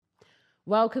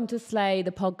Welcome to Slay,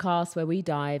 the podcast where we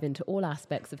dive into all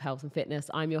aspects of health and fitness.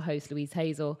 I'm your host, Louise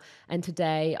Hazel, and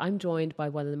today I'm joined by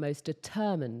one of the most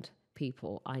determined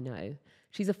people I know.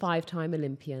 She's a 5-time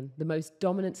Olympian, the most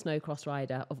dominant snowcross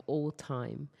rider of all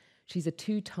time. She's a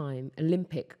 2-time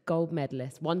Olympic gold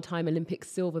medalist, 1-time Olympic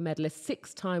silver medalist,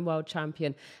 6-time world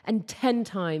champion, and 10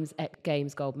 times X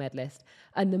Games gold medalist,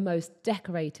 and the most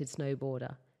decorated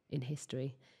snowboarder in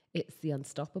history. It's the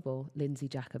unstoppable Lindsey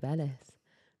Jacobellis.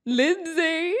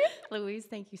 Lindsey! Louise,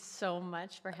 thank you so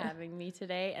much for having me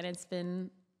today, and it's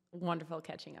been wonderful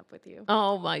catching up with you.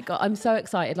 Oh my God, I'm so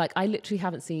excited. Like, I literally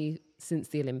haven't seen you since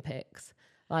the Olympics.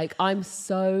 Like, I'm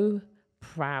so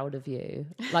proud of you.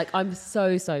 Like, I'm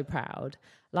so proud.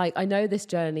 Like, I know this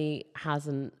journey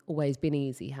hasn't always been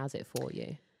easy, has it for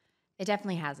you? It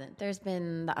definitely hasn't. There's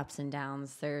been the ups and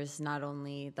downs. There's not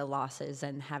only the losses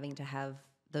and having to have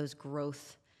those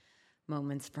growth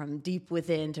moments from deep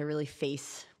within to really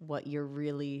face what you're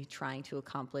really trying to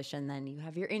accomplish. And then you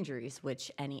have your injuries, which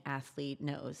any athlete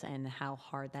knows, and how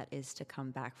hard that is to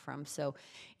come back from. So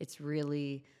it's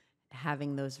really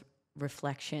having those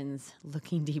reflections,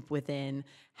 looking deep within,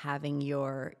 having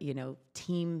your,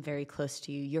 team very close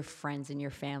to you, your friends and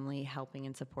your family helping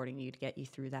and supporting you to get you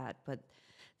through that. But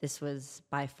this was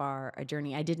by far a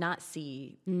journey I did not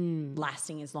see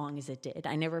lasting as long as it did.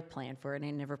 I never planned for it. I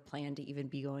never planned to even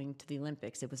be going to the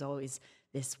Olympics. It was always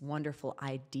this wonderful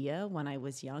idea when I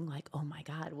was young, like, oh my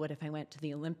God, what if I went to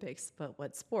the Olympics? But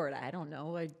what sport? I don't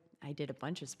know. I did a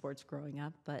bunch of sports growing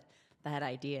up, but that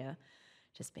idea,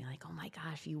 just being like, oh my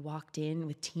gosh, you walked in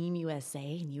with Team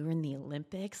USA and you were in the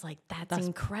Olympics? Like, that's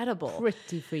incredible.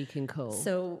 Pretty freaking cool.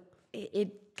 So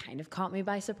it kind of caught me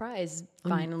by surprise,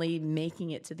 finally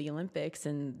making it to the Olympics,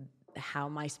 and how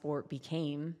my sport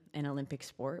became an Olympic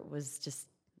sport was just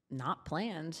not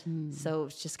planned. So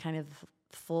it's just kind of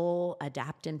full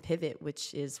adapt and pivot,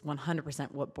 which is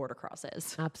 100% what border cross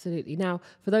is. Absolutely. Now,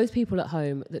 for those people at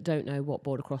home that don't know what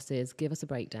border cross is, give us a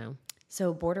breakdown.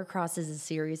 So border cross is a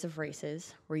series of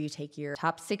races where you take your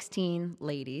top 16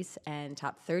 ladies and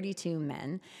top 32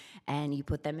 men, and you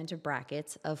put them into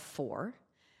brackets of 4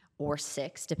 or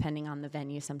 6, depending on the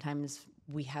venue. Sometimes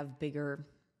we have bigger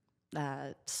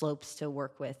slopes to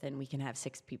work with, and we can have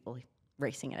 6 people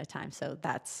racing at a time. So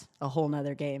that's a whole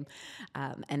nother game.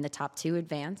 And the top 2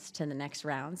 advance to the next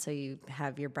round. So you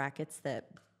have your brackets that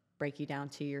break you down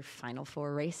to your final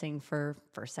 4 racing for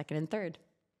first, second, and third.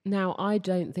 Now, I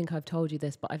don't think I've told you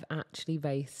this, but I've actually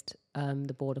raced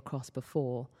the border cross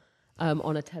before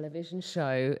on a television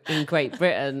show in Great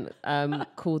Britain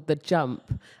called The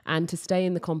Jump. And to stay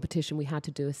in the competition, we had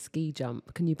to do a ski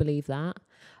jump. Can you believe that?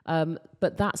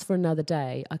 But that's for another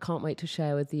day. I can't wait to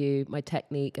share with you my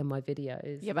technique and my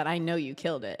videos. Yeah, but I know you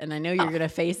killed it, and I know you're going to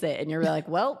face it, and you're like,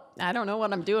 well, I don't know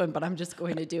what I'm doing, but I'm just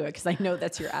going to do it, because I know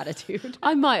that's your attitude.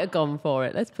 I might have gone for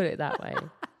it. Let's put it that way.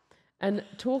 And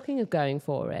talking of going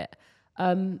for it,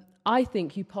 I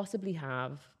think you possibly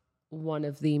have one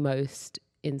of the most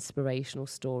inspirational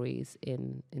stories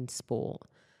in sport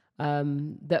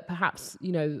that perhaps,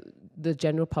 the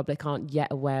general public aren't yet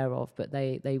aware of, but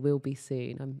they will be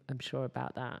soon. I'm sure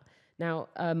about that. Now,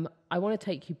 I want to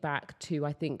take you back to,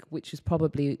 I think, which is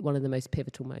probably one of the most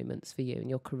pivotal moments for you in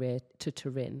your career, to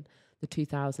Turin, the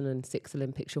 2006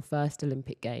 Olympics, your first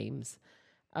Olympic Games.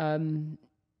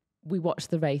 We watched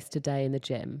the race today in the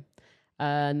gym,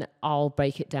 and I'll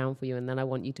break it down for you, and then I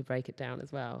want you to break it down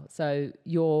as well. So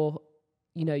you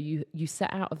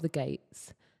set out of the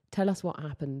gates. Tell us what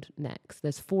happened next.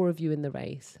 There's 4 of you in the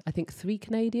race. I think 3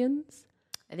 Canadians,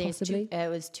 possibly.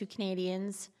 It was 2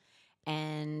 Canadians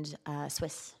and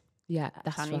Swiss. Yeah,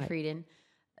 that's Tanya right. Frieden,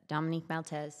 Dominique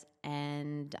Maltese,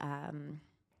 and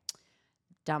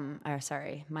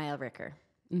Maya Ricker.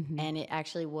 Mm-hmm. And it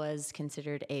actually was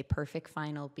considered a perfect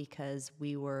final because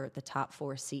we were the top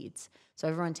 4 seeds. So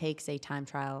everyone takes a time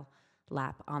trial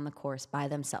lap on the course by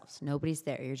themselves. Nobody's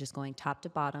there. You're just going top to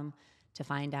bottom to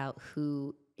find out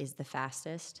who is the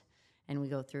fastest. And we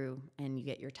go through and you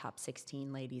get your top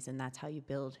 16 ladies, and that's how you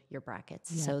build your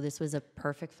brackets. Yeah. So this was a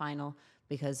perfect final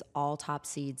because all top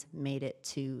seeds made it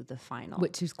to the final.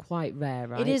 Which is quite rare,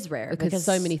 right? It is rare. Because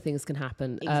so many things can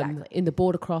happen. Exactly. In the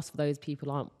border cross, for those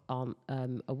people aren't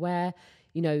aware,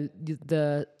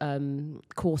 the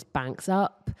course banks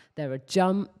up, there are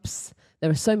jumps, there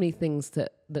are so many things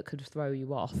that could throw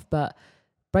you off. But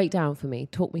break down for me,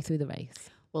 talk me through the race.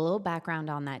 Well, a little background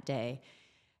on that day.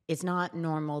 It's not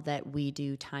normal that we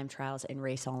do time trials and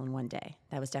race all in one day.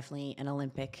 That was definitely an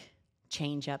Olympic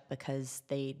change up because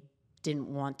they didn't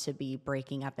want to be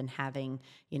breaking up and having,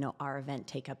 our event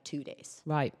take up 2 days.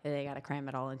 Right. They got to cram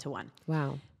it all into one.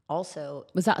 Wow. Also,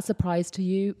 Was that a surprise to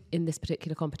you in this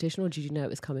particular competition, or did you know it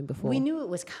was coming before? we knew it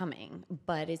was coming,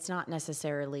 but it's not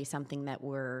necessarily something that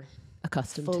we're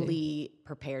accustomed fully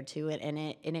prepared to, and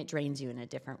it drains you in a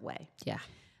different way. Yeah.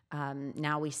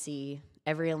 Now we see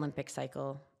every Olympic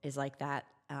cycle is like that,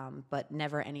 but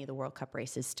never any of the World Cup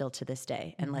races still to this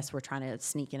day, unless we're trying to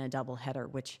sneak in a double header,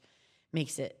 which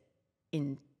makes it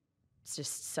it's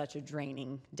just such a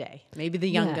draining day. Maybe the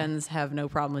young guns have no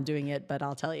problem with doing it, but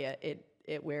I'll tell you,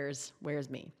 it wears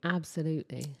me.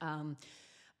 Absolutely.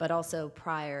 But also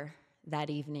prior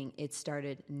that evening, it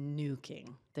started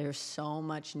nuking. There's so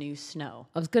much new snow.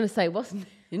 I was going to say, what's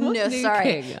nuking?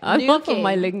 Sorry. I'm off on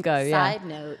my lingo, Side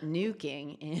note,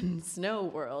 nuking in snow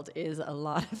world is a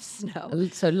lot of snow.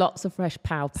 So lots of fresh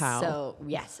pow. So,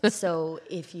 yes. So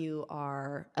if you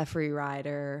are a free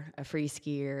rider, a free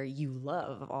skier, you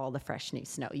love all the fresh new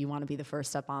snow. You want to be the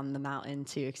first up on the mountain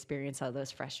to experience all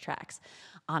those fresh tracks.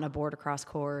 On a board across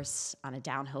course, on a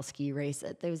downhill ski race,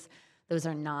 those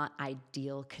are not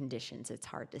ideal conditions. It's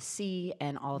hard to see,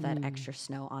 and all that extra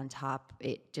snow on top,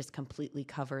 it just completely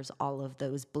covers all of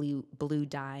those blue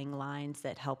dyeing lines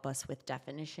that help us with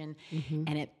definition,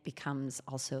 and it becomes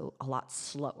also a lot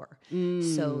slower.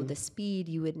 So the speed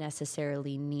you would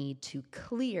necessarily need to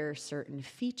clear certain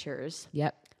features,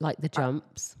 like the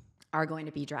jumps, are going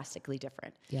to be drastically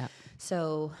different.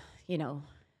 So,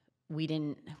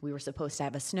 we were supposed to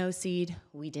have a snow seed.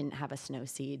 We didn't have a snow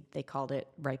seed. They called it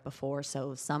right before.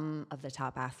 So some of the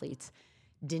top athletes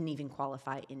didn't even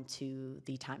qualify into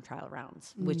the time trial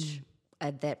rounds, which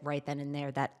that right then and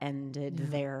there, that ended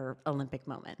their Olympic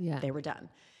moment. They were done.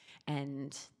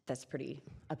 And that's pretty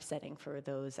upsetting for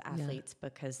those athletes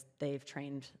because they've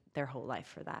trained their whole life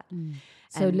for that.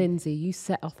 So Lindsey, you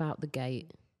set off out the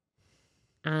gate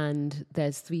and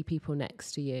there's 3 people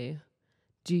next to you.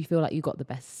 Do you feel like you got the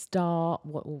best start?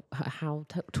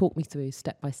 Talk me through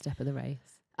step by step of the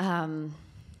race. Well,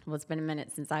 it's been a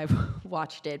minute since I've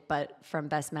watched it, but from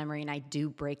best memory, and I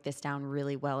do break this down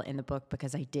really well in the book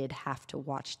because I did have to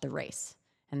watch the race.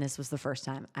 And this was the first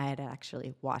time I had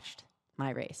actually watched my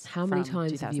race. How many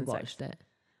times have you watched it?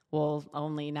 Well,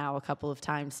 only now a couple of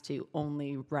times to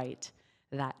only write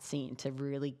that scene to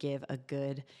really give a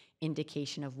good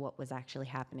indication of what was actually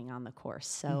happening on the course.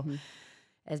 So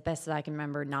as best as I can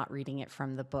remember, not reading it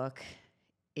from the book,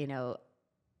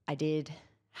 I did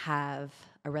have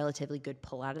a relatively good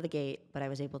pull out of the gate, but I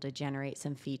was able to generate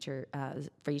some features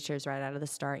right out of the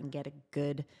start and get a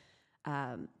good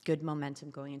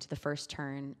momentum going into the first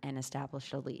turn and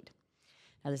establish a lead.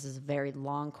 Now, this is a very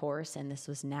long course, and this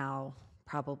was now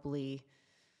probably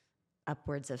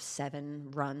upwards of 7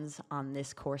 runs on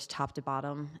this course, top to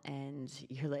bottom, and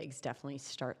your legs definitely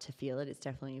start to feel it. It's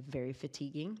definitely very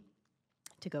fatiguing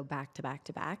to go back to back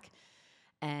to back.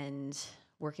 And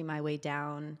working my way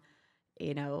down,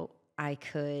 I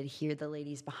could hear the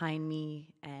ladies behind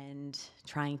me and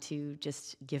trying to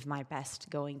just give my best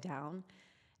going down.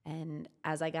 And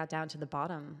as I got down to the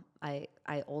bottom, I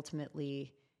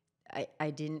ultimately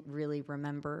didn't really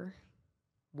remember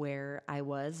where I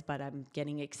was, but I'm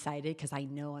getting excited because I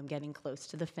know I'm getting close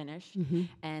to the finish.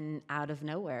 And out of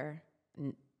nowhere,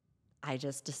 I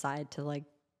just decide to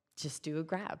just do a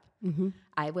grab.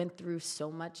 I went through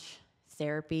so much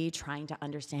therapy trying to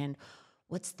understand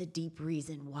what's the deep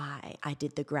reason why I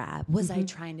did the grab. Was I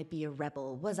trying to be a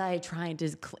rebel? Was I trying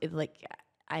to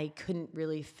I couldn't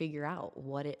really figure out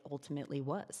what it ultimately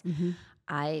was.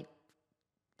 I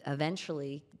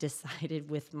eventually decided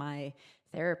with my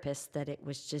therapist that it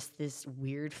was just this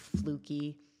weird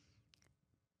fluky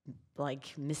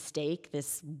mistake,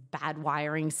 this bad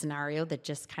wiring scenario that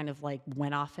just kind of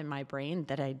went off in my brain,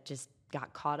 that I just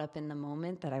got caught up in the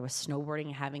moment, that I was snowboarding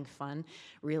and having fun,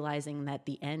 realizing that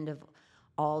the end of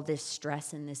all this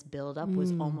stress and this buildup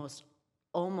was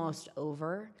almost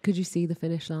over. Could you see the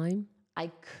finish line?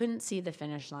 I couldn't see the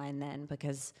finish line then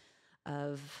because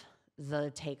of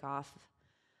the takeoff.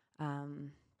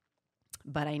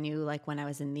 But I knew when I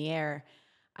was in the air,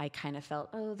 I kind of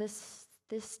felt,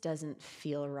 this doesn't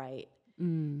feel right.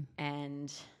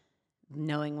 And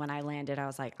knowing when I landed, I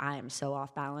was like, I am so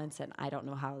off balance and I don't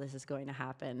know how this is going to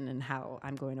happen and how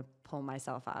I'm going to pull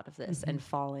myself out of this and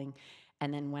falling.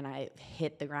 And then when I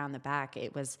hit the ground,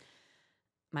 it was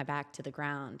my back to the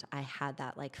ground. I had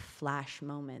that flash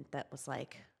moment that was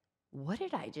what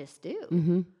did I just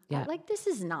do? This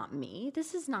is not me.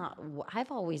 This is not,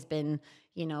 I've always been,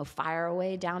 fire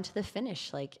away down to the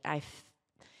finish.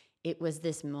 It was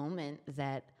this moment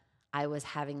that I was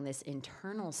having this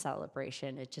internal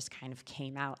celebration. It just kind of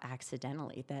came out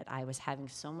accidentally that I was having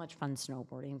so much fun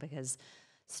snowboarding, because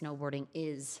snowboarding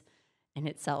is in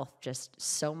itself just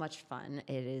so much fun.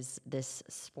 It is this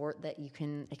sport that you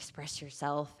can express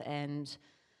yourself, and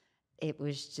it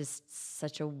was just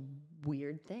such a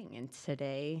weird thing. And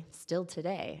still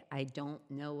today, I don't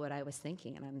know what I was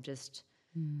thinking, and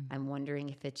I'm wondering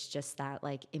if it's just that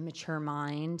like immature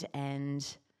mind and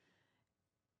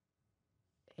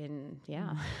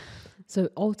yeah. So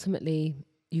ultimately,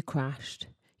 you crashed.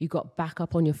 You got back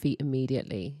up on your feet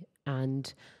immediately,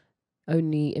 and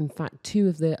only, in fact, 2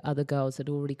 of the other girls had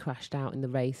already crashed out in the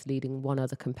race, leading one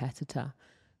other competitor,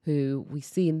 who we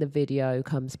see in the video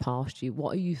comes past you.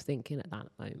 What are you thinking at that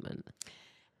moment?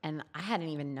 And I hadn't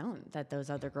even known that those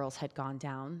other girls had gone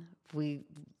down.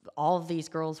 All of these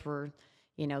girls were,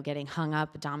 getting hung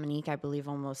up. Dominique, I believe,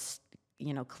 almost,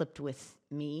 clipped with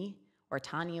me, or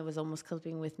Tanya was almost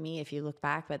clipping with me, if you look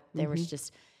back. But there was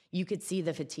just, you could see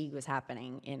the fatigue was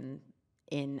happening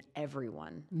in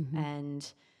everyone.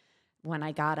 And when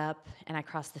I got up and I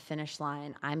crossed the finish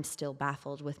line, I'm still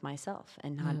baffled with myself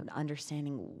and not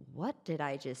understanding, what did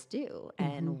I just do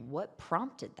and what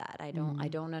prompted that. I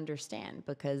don't understand,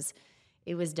 because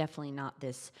it was definitely not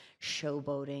this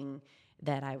showboating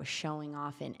that I was showing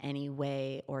off in any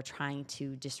way or trying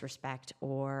to disrespect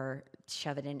or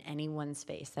shove it in anyone's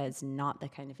face. That is not the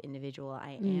kind of individual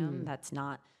I am. That's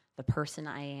not the person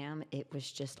I am. It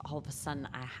was just all of a sudden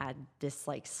I had this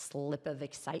like slip of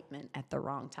excitement at the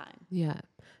wrong time. Yeah.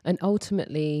 And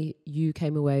ultimately you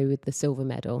came away with the silver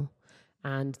medal,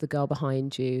 and the girl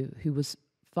behind you, who was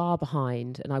far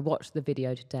behind, and I watched the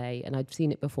video today, and I'd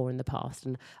seen it before in the past,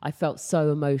 and I felt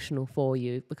so emotional for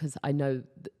you, because I know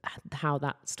how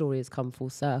that story has come full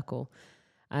circle.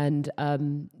 And,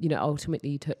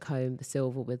 ultimately you took home the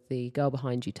silver with the girl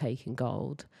behind you taking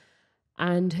gold.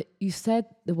 And you said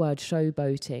the word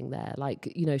showboating there,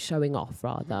 like, showing off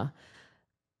rather.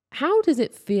 How does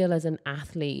it feel as an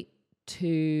athlete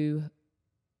to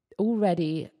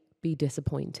already be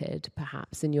disappointed,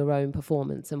 perhaps, in your own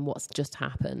performance and what's just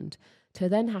happened, to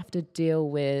then have to deal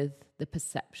with the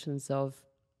perceptions of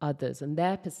others and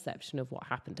their perception of what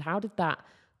happened? How did that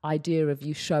idea of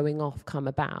you showing off come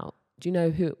about? Do you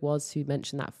know who it was who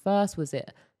mentioned that first? Was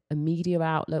it a media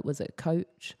outlet? Was it a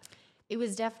coach? It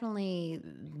was definitely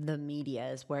the media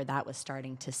is where that was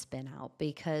starting to spin out,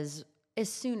 because as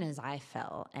soon as I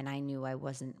fell and I knew I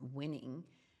wasn't winning,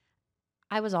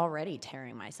 I was already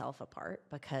tearing myself apart,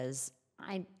 because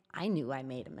I knew I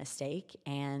made a mistake,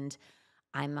 and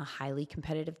I'm a highly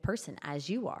competitive person, as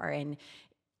you are. And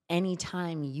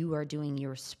anytime you are doing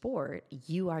your sport,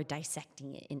 you are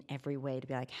dissecting it in every way to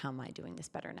be like, how am I doing this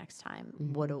better next time?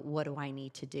 What do I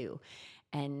need to do?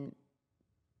 And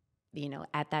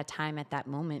at that time, at that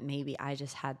moment, maybe I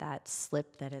just had that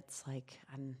slip that it's like,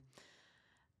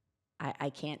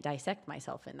 I can't dissect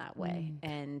myself in that way.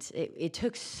 And it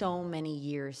took so many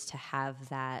years to have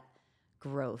that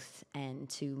growth and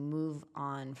to move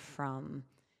on from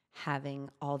having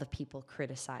all the people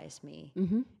criticize me.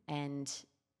 And,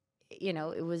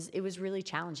 it was really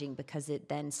challenging, because it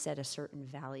then set a certain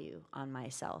value on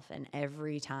myself. And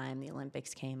every time the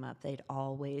Olympics came up, they'd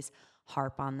always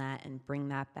harp on that and bring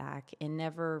that back, and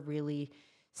never really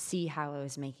see how I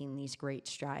was making these great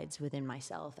strides within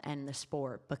myself and the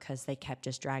sport, because they kept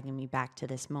just dragging me back to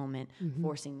this moment,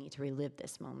 forcing me to relive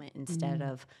this moment instead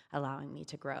of allowing me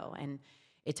to grow. And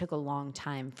it took a long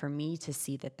time for me to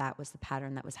see that that was the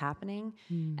pattern that was happening.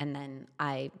 And then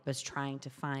I was trying to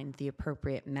find the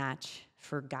appropriate match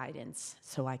for guidance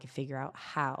so I could figure out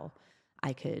how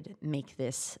I could make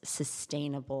this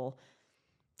sustainable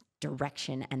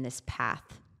direction and this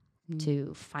path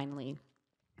to finally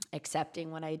accepting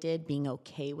what I did, being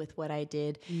okay with what I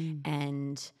did,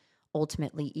 and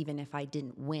ultimately, even if I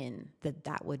didn't win,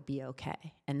 that would be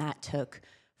okay. And that took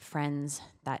friends,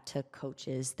 that took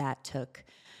coaches, that took,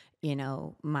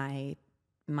 my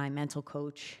mental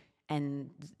coach,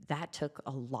 and that took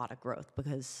a lot of growth,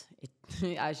 because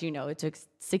it, as you know, it took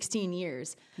 16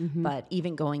 years. But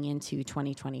even going into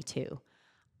 2022,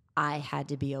 I had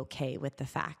to be okay with the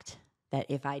fact that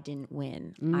if I didn't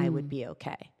win, I would be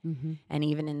okay. And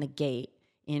even in the gate,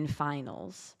 in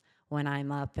finals, when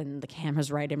I'm up and the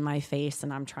camera's right in my face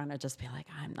and I'm trying to just be like,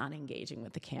 I'm not engaging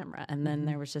with the camera. And then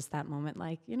there was just that moment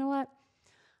like, you know what?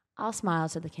 I'll smile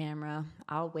to the camera.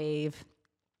 I'll wave.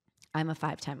 I'm a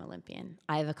 5-time Olympian.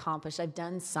 I've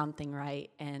done something right,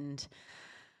 and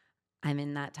I'm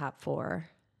in that top 4.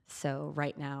 So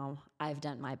right now, I've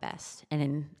done my best.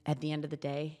 And at the end of the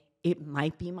day, it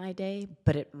might be my day,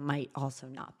 but it might also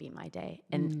not be my day.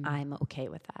 And I'm okay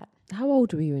with that. How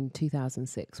old were you in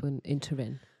 2006 when in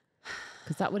Turin?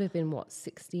 Because that would have been,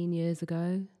 16 years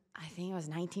ago? I think I was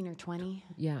 19 or 20.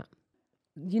 Yeah.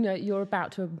 You're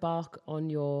about to embark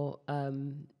on your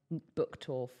book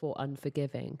tour for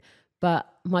Unforgiving.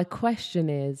 But my question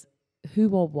is, who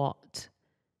or what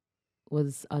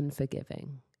was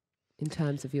unforgiving in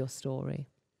terms of your story?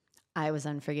 I was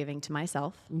unforgiving to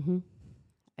myself. Mm-hmm.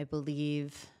 I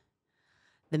believe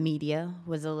the media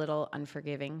was a little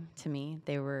unforgiving to me.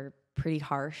 They were pretty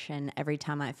harsh, and every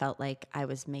time I felt like I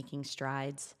was making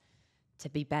strides to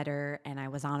be better and I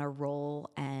was on a roll,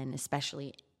 and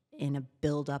especially in a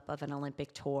buildup of an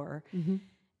Olympic tour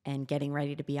and getting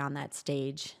ready to be on that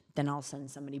stage, then all of a sudden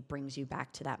somebody brings you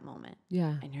back to that moment.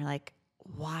 Yeah. And you're like,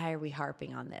 why are we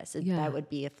harping on this? Yeah. That would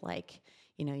be if, like,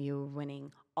 you know, you were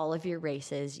winning all of your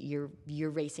races, you're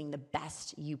racing the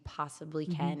best you possibly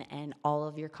can, and all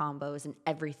of your combos and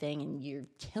everything, and you're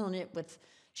killing it with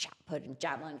shot put and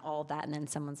javelin, all that. And then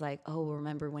someone's like, oh,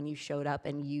 remember when you showed up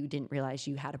and you didn't realize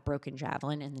you had a broken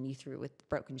javelin, and then you threw with the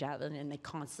broken javelin, and they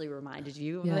constantly reminded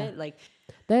you of it. Like,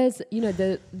 there's, you know,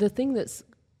 the thing that's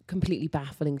completely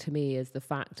baffling to me is the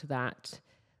fact that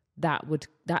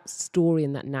that story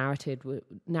and that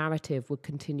narrative would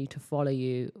continue to follow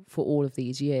you for all of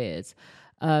these years.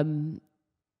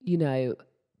 You know,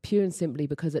 pure and simply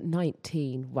because at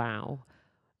 19, wow,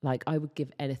 like I would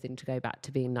give anything to go back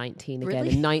to being 19 again,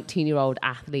 Really? a 19-year-old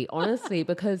athlete, honestly,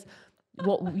 because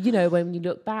what, you know, when you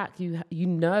look back, you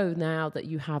know now that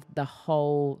you have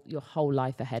your whole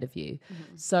life ahead of you.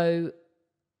 So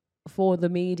for the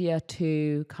media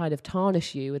to kind of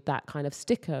tarnish you with that kind of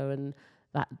sticker and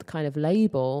that kind of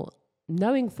label,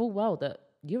 knowing full well that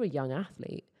you're a young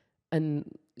athlete, and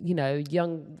you know,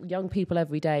 young people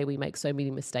every day, we make so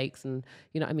many mistakes, and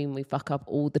you know what I mean, we fuck up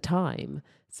all the time.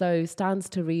 So stands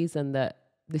to reason that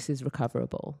this is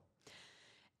recoverable.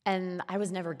 And I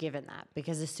was never given that,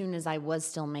 because as soon as I was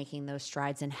still making those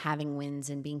strides and having wins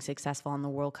and being successful on the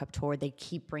World Cup tour, they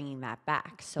keep bringing that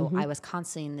back. So I was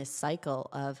constantly in this cycle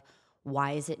of,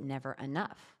 why is it never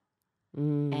enough?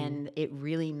 And it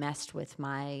really messed with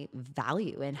my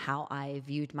value and how I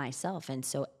viewed myself. And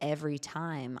so every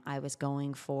time I was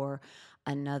going for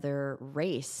another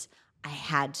race, I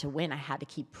had to win. I had to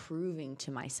keep proving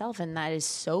to myself. And that is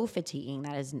so fatiguing.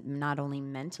 That is not only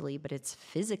mentally, but it's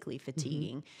physically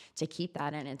fatiguing to keep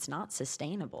that. And it's not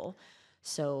sustainable.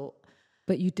 So.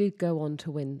 But you did go on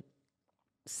to win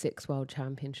 6 world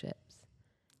championships.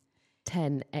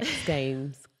 10 X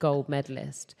Games gold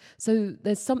medalist. So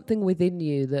there's something within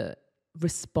you that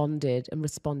responded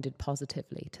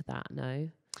positively to that, no?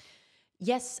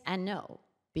 Yes and no,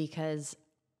 because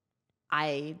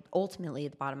I ultimately,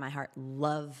 at the bottom of my heart,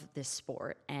 love this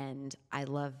sport, and I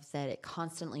love that it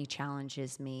constantly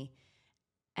challenges me.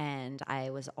 And I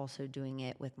was also doing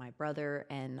it with my brother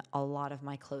and a lot of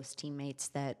my close teammates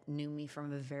that knew me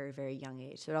from a very, very young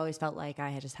age. So it always felt like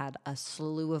I had just had a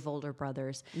slew of older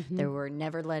brothers that were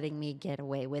never letting me get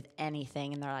away with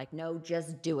anything. And they're like, no,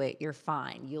 just do it. You're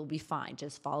fine. You'll be fine.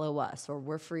 Just follow us, or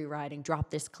we're free riding. Drop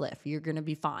this cliff. You're going to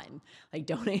be fine. Like,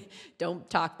 don't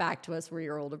talk back to us. We're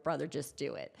your older brother. Just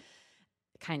do it.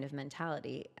 Kind of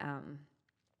mentality.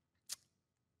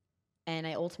 And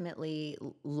I ultimately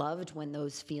loved when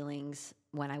those feelings,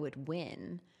 when I would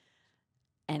win,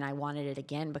 and I wanted it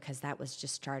again, because that was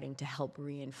just starting to help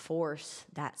reinforce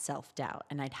that self-doubt.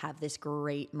 And I'd have this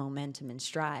great momentum and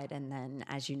stride. And then,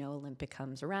 as you know, Olympic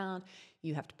comes around,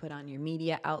 you have to put on your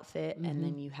media outfit, and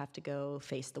then you have to go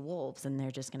face the wolves. And they're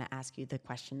just going to ask you the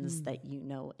questions that you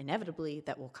know inevitably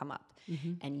that will come up.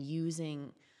 And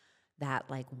using that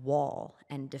like wall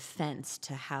and defense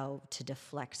to how to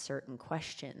deflect certain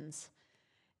questions.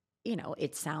 You know,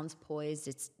 it sounds poised,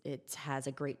 it has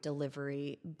a great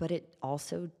delivery, but it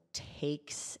also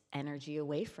takes energy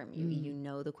away from you. You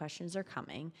know the questions are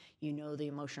coming, you know the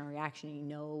emotional reaction, you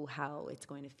know how it's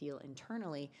going to feel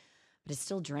internally, but it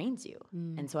still drains you.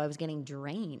 And so I was getting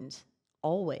drained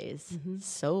always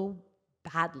so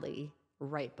badly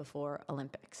right before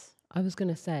Olympics. I was going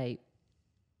to say,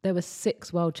 there were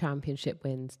 6 world championship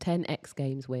wins, 10 X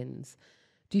Games wins.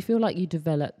 Do you feel like you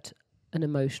developed an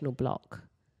emotional block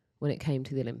when it came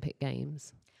to the Olympic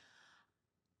Games?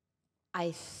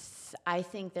 I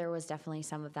think there was definitely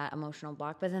some of that emotional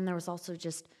block, but then there was also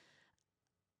just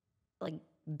like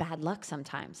bad luck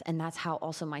sometimes. And that's how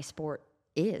also my sport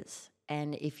is.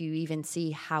 And if you even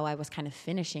see how I was kind of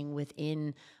finishing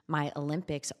within my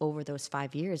Olympics over those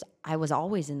 5 years, I was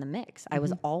always in the mix. I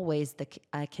was always the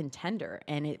contender.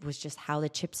 And it was just how the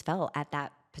chips fell at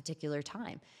that particular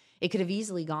time. It could have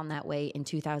easily gone that way in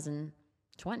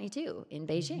 2022 in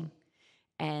Beijing.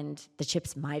 And the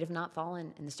chips might have not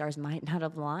fallen and the stars might not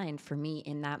have aligned for me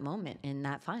in that moment, in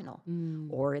that final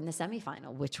or in the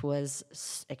semifinal, which was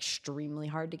extremely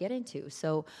hard to get into.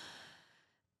 So,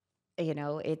 you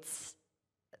know, it's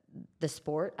the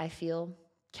sport, I feel,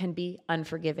 can be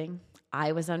unforgiving.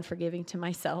 I was unforgiving to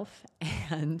myself,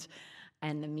 and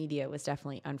the media was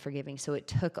definitely unforgiving. So it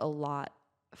took a lot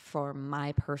for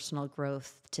my personal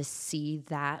growth to see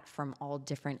that from all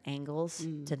different angles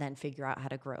to then figure out how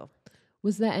to grow.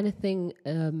 Was there anything,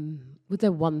 was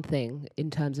there one thing in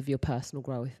terms of your personal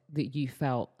growth that you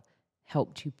felt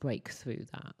helped you break through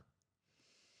that?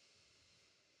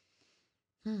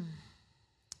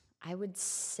 I would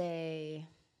say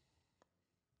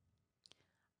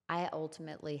I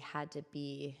ultimately had to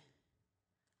be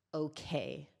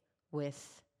okay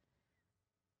with,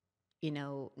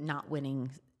 not winning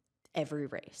every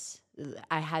race.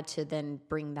 I had to then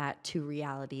bring that to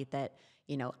reality that,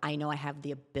 I know I have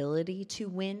the ability to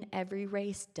win every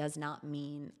race does not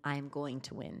mean I'm going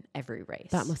to win every race.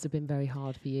 That must have been very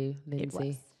hard for you,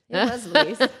 Lindsey. It was,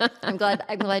 Louise. I'm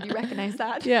glad you recognize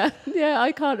that. Yeah,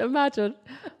 I can't imagine.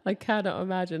 I cannot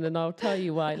imagine, and I'll tell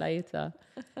you why later.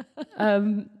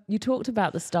 You talked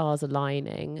about the stars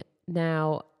aligning.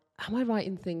 Now, am I right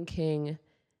in thinking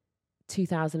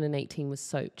 2018 was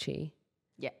Sochi?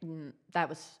 Yeah, that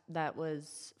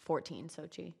was 14,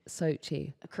 Sochi.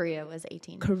 Sochi. Korea was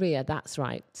 18. Korea, that's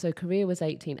right. So Korea was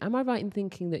 18. Am I right in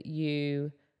thinking that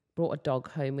you brought a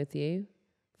dog home with you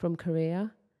from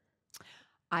Korea?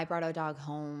 I brought a dog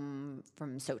home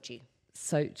from Sochi.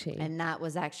 Sochi. And that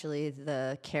was actually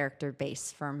the character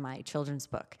base for my children's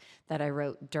book that I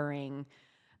wrote during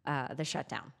the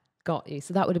shutdown. Got you.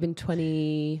 So that would have been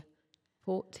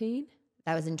 2014?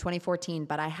 That was in 2014,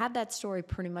 but I had that story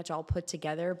pretty much all put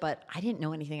together, but I didn't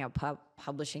know anything about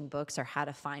publishing books or how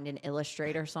to find an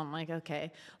illustrator. So I'm like,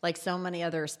 okay, like so many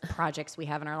other projects we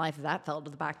have in our life, that fell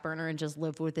to the back burner and just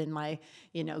lived within my,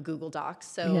 Google Docs.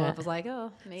 So I was like,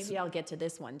 oh, maybe I'll get to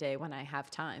this one day when I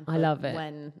have time. I love it.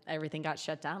 When everything got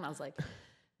shut down, I was like,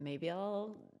 maybe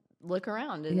I'll look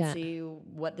around and see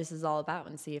what this is all about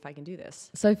and see if I can do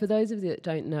this. So for those of you that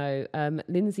don't know,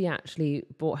 Lindsey actually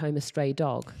brought home a stray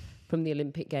dog from the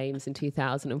Olympic Games in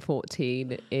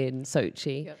 2014 in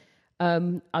Sochi. Yep.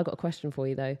 I've got a question for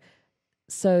you though.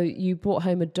 So you brought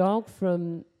home a dog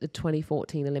from the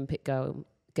 2014 Olympic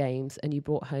Games and you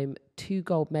brought home 2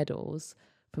 gold medals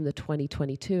from the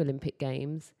 2022 Olympic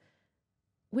Games.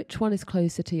 Which one is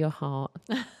closer to your heart?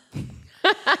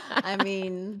 I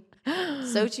mean,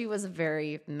 Sochi was a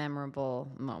very memorable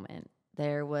moment.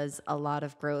 There was a lot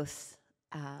of growth.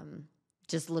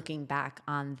 Just looking back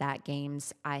on that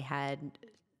games, I had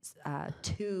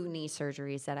 2 knee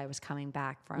surgeries that I was coming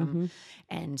back from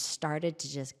and started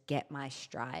to just get my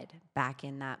stride back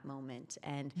in that moment.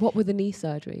 And what were the knee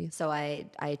surgeries? So I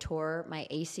tore my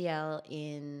ACL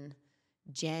in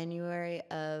January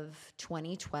of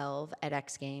 2012 at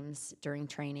X Games during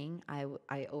training. I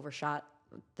overshot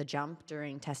the jump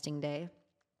during testing day.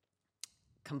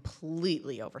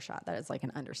 Completely overshot. That is like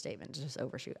an understatement, just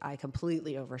overshoot. I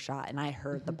completely overshot and I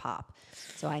heard the pop.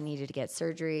 So I needed to get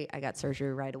surgery. I got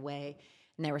surgery right away.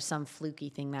 And there was some fluky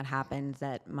thing that happened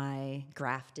that my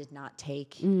graft did not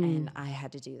take. And I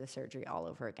had to do the surgery all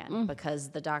over again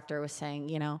because the doctor was saying,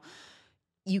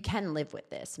 you can live with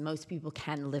this. Most people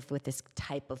can live with this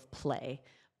type of play,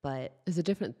 but there's a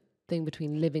different thing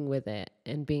between living with it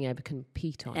and being able to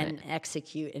compete on it and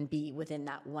execute and be within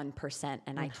that 1%.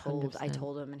 And 100%. I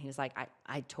told him, and he was like,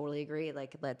 I totally agree.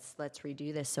 Like, let's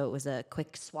redo this. So it was a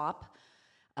quick swap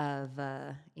of,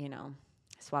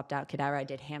 swapped out cadaver. I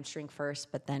did hamstring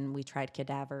first, but then we tried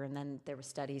cadaver. And then there were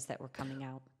studies that were coming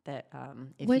out that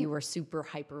if you were super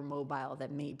hypermobile,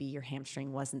 that maybe your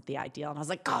hamstring wasn't the ideal. And I was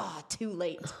like, too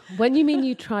late. When you mean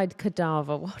you tried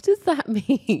cadaver, what does that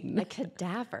mean? A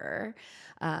cadaver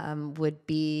would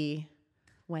be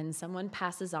when someone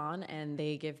passes on and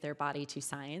they give their body to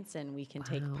science and we can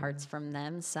take parts from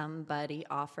them. Somebody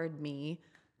offered me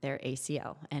their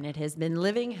ACL and it has been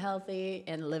living healthy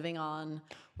and living on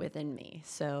within me.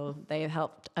 So they have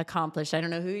helped accomplish, I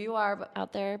don't know who you are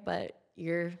out there, but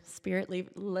your spirit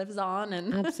lives on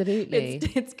and absolutely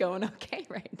it's going okay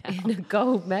right now. And a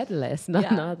gold medalist,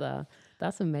 none other.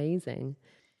 That's amazing.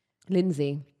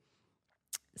 Lindsey,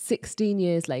 16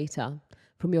 years later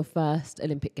from your first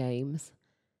Olympic Games,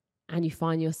 and you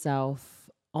find yourself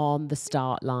on the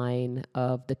start line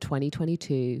of the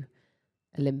 2022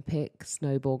 Olympic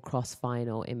snowboard cross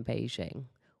final in Beijing.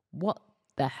 What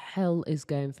the hell is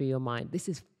going through your mind? This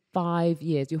is 5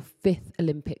 years, your 5th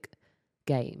Olympic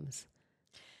Games.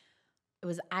 It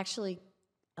was actually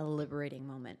a liberating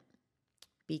moment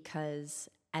because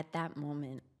at that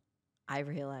moment, I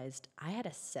realized I had a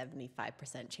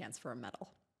 75% chance for a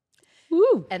medal.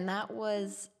 Woo. And that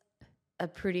was a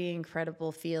pretty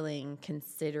incredible feeling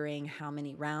considering how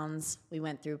many rounds we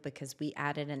went through because we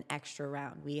added an extra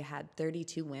round. We had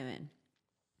 32 women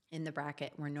in the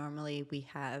bracket where normally we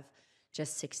have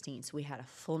just 16. So we had a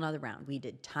full another round. We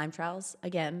did time trials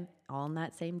again, all on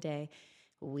that same day.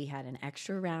 We had an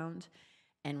extra round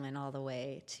and went all the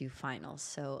way to finals.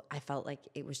 So I felt like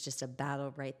it was just a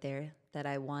battle right there that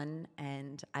I won.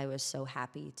 And I was so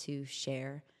happy to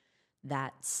share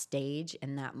that stage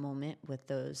and that moment with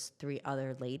those 3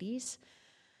 other ladies,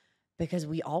 because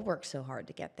we all worked so hard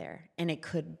to get there. And it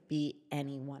could be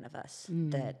any one of us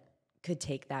that could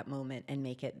take that moment and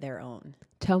make it their own.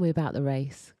 Tell me about the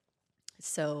race.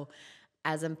 So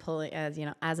as I'm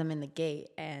in the gate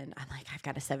and I'm like, I've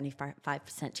got a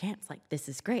 75% chance. Like, this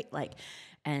is great. Like,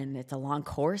 and it's a long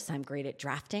course. I'm great at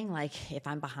drafting. Like, if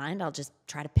I'm behind, I'll just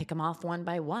try to pick them off one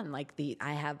by one. Like,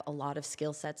 I have a lot of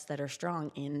skill sets that are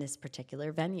strong in this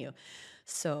particular venue.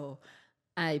 So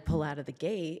I pull out of the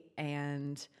gate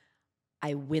and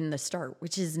I win the start,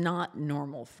 which is not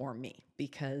normal for me,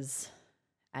 because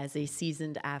as a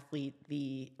seasoned athlete,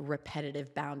 the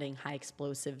repetitive bounding, high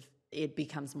explosive, it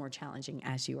becomes more challenging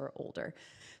as you are older.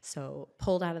 So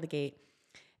pulled out of the gate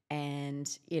and,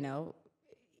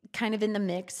 kind of in the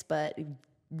mix, but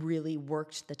really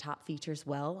worked the top features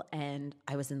well. And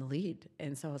I was in the lead.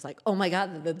 And so I was like, oh my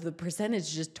God, the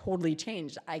percentage just totally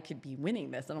changed. I could be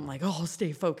winning this. And I'm like, oh,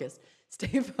 stay focused.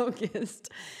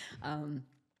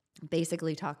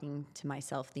 Basically talking to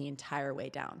myself the entire way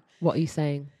down. What are you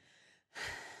saying?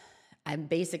 I'm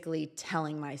basically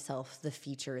telling myself the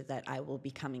feature that I will be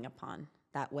coming upon.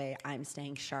 That way I'm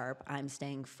staying sharp, I'm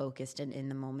staying focused and in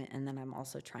the moment, and then I'm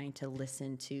also trying to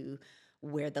listen to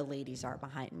where the ladies are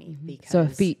behind me. Because So a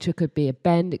feature could be a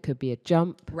bend, it could be a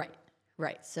jump.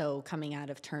 Right. So coming out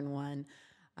of turn 1,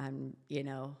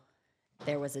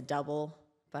 there was a double,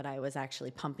 but I was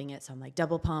actually pumping it. So I'm like,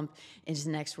 double pump into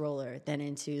the next roller, then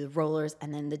into the rollers,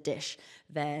 and then the dish,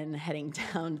 then heading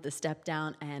down the step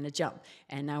down and a jump.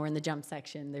 And now we're in the jump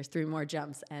section. There's 3 more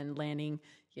jumps and landing,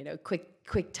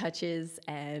 quick touches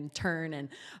and turn. And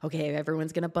okay,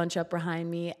 everyone's going to bunch up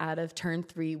behind me out of turn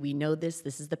 3. We know this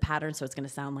is the pattern. So it's going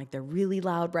to sound like they're really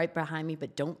loud right behind me,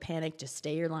 but don't panic. Just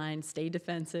stay your line, stay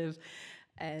defensive.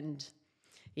 And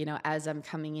as I'm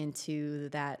coming into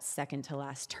that second to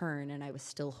last turn and I was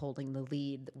still holding the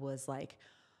lead, was like,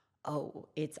 oh,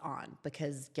 it's on.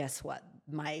 Because guess what?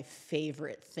 My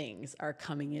favorite things are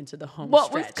coming into the home stretch.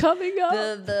 What was coming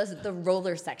up? The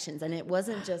roller sections. And it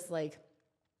wasn't just like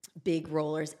big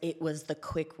rollers, it was the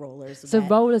quick rollers. So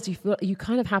rollers, you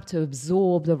kind of have to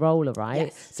absorb the roller, right?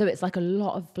 Yes. So it's like a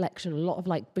lot of flexion, a lot of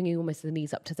like bringing almost the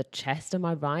knees up to the chest. Am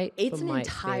I right? It's an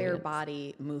entire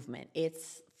body movement.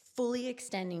 It's fully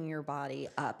extending your body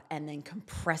up and then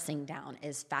compressing down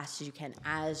as fast as you can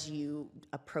as you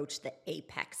approach the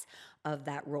apex of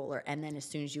that roller. And then as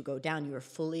soon as you go down, you are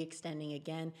fully extending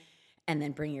again and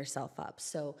then bring yourself up.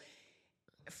 So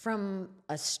from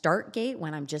a start gate,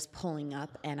 when I'm just pulling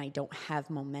up and I don't have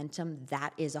momentum,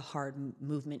 that is a hard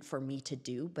movement for me to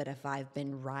do. But if I've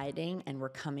been riding and we're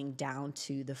coming down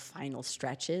to the final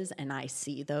stretches and I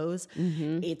see those,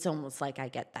 it's almost like I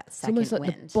get that second wind. It's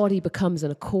almost like the body becomes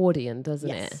an accordion, doesn't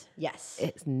it? Yes.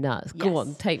 It's nuts. Go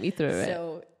on, take me through it.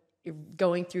 So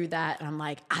going through that, and I'm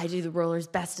like, I do the rollers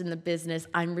best in the business.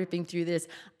 I'm ripping through this.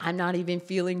 I'm not even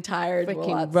feeling tired.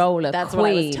 Freaking roller That's queen.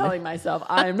 what I was telling myself.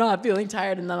 I'm not feeling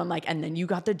tired. And then I'm like, and then you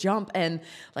got the jump. And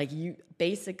like, you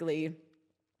basically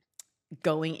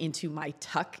going into my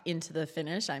tuck into the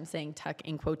finish. I'm saying tuck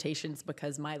in quotations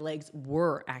because my legs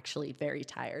were actually very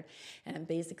tired. And I'm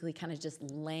basically kind of just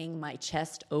laying my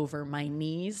chest over my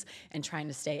knees and trying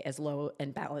to stay as low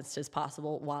and balanced as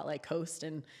possible while I coast.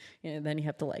 And then you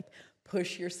have to like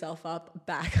push yourself up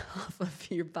back off of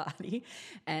your body.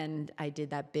 And I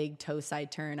did that big toe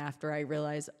side turn after I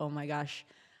realized, oh my gosh,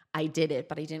 I did it.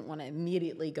 But I didn't want to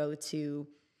immediately go to,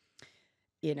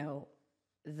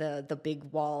 the big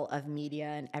wall of media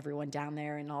and everyone down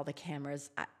there and all the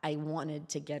cameras. I wanted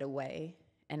to get away,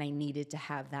 and I needed to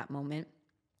have that moment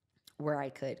where I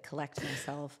could collect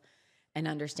myself and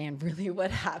understand really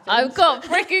what happened. I've got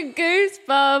freaking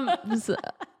goosebumps.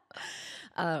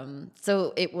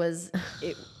 So it was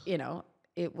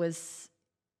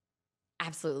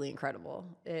absolutely incredible.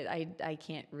 I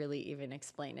can't really even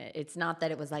explain it. It's not that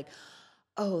it was like,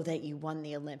 oh, that you won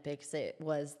the Olympics. It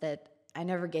was that I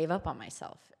never gave up on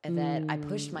myself, and that I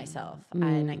pushed myself,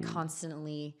 and I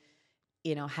constantly,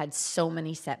 had so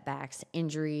many setbacks,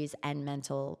 injuries, and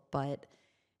mental, but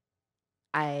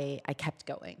I kept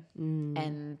going.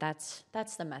 And that's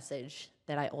the message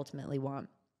that I ultimately want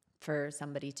for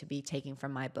somebody to be taking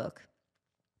from my book,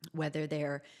 whether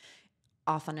they're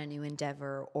off on a new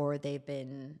endeavor or they've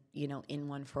been, in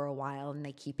one for a while and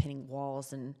they keep hitting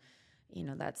walls and,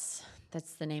 that's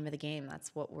the name of the game.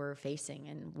 That's what we're facing.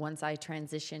 And once I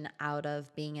transition out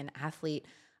of being an athlete,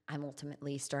 I'm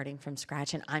ultimately starting from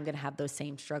scratch, and I'm going to have those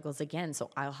same struggles again. So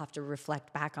I'll have to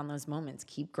reflect back on those moments,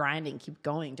 keep grinding, keep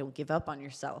going. Don't give up on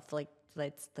yourself. Like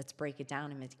let's break it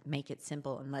down and make it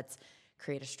simple, and let's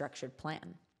create a structured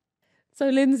plan. So,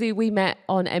 Lindsey, we met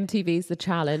on MTV's The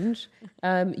Challenge.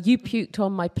 You puked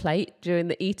on my plate during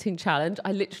the eating challenge.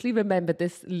 I literally remembered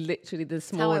this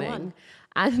this morning. How I won.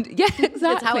 And yeah, exactly.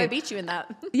 That's how I beat you in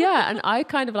that. Yeah, and I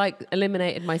kind of like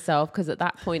eliminated myself because at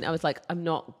that point I was like, I'm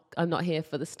not here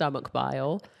for the stomach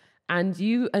bile. And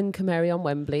you and Camarion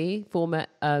Wembley, former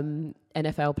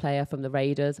NFL player from the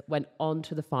Raiders, went on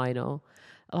to the final.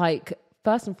 Like,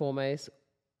 first and foremost,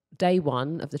 day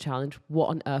one of the challenge, what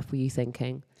on earth were you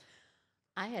thinking?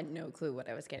 I had no clue what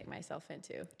I was getting myself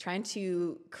into. Trying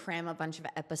to cram a bunch of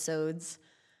episodes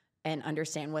and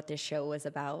understand what this show was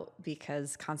about,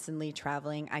 because constantly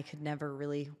traveling, I could never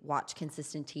really watch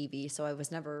consistent TV. So I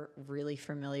was never really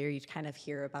familiar. You'd kind of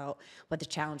hear about what the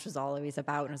challenge was always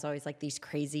about. And it was always like these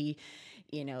crazy,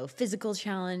 physical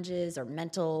challenges or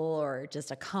mental or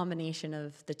just a combination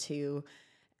of the two.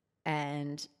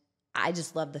 And I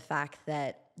just love the fact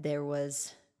that there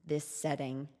was this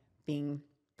setting being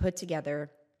put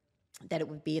together, that it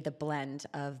would be the blend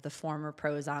of the former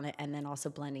pros on it and then also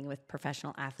blending with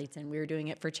professional athletes. And we were doing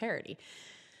it for charity.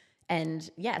 And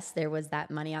yes, there was that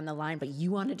money on the line, but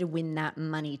you wanted to win that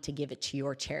money to give it to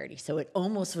your charity. So it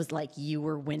almost was like you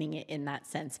were winning it in that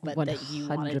sense, but 100%.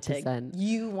 That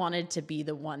you wanted to be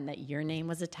the one that your name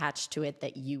was attached to it,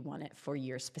 that you won it for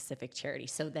your specific charity.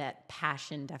 So that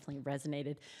passion definitely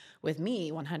resonated with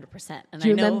me 100%. And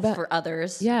I know for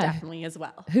others, definitely as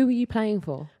well. Who were you playing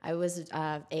for? I was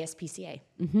ASPCA.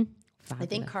 Mm-hmm. I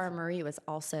think Cara Marie was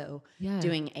also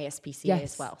doing ASPCA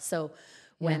as well. So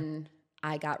when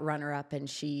I got runner-up and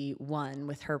she won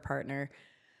with her partner,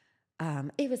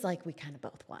 it was like we kind of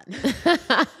both won.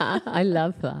 I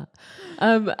love that.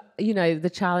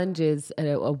 The challenge is a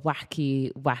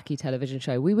wacky television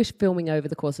show. We were filming over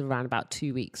the course of around about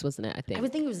 2 weeks, wasn't it? I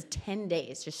would think it was 10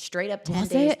 days, just straight up 10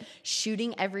 days,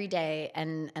 shooting every day,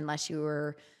 and unless you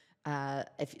were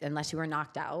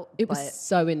knocked out. It was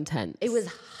so intense. It was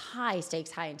high stakes,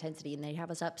 high intensity, and they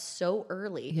have us up so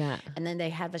early. Yeah. And then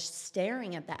they have us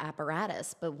staring at the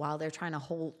apparatus, but while they're trying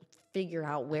to figure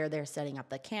out where they're setting up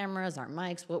the cameras, our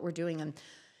mics, what we're doing. And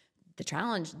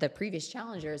the previous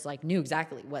challengers knew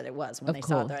exactly what it was when they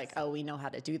saw it. They're like, oh, we know how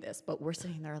to do this. But we're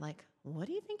sitting there like, what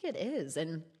do you think it is?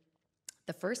 And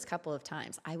the first couple of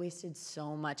times, I wasted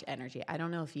so much energy. I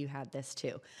don't know if you had this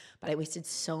too, but I wasted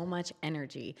so much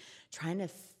energy trying to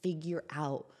figure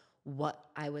out what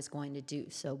I was going to do.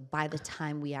 So by the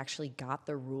time we actually got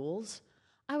the rules,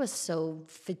 I was so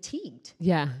fatigued.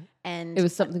 Yeah. And it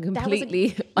was something completely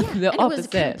the opposite. It was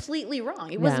completely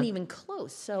wrong. It wasn't even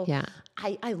close. So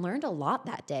I learned a lot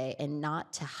that day, and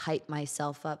not to hype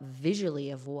myself up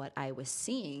visually of what I was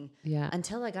seeing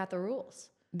until I got the rules.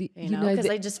 Because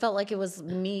I just felt like it was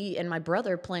me and my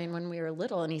brother playing when we were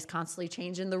little, and he's constantly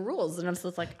changing the rules. And I'm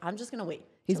just like, I'm just going to wait.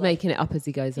 He's making it up as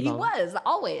he goes along. He was,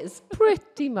 always.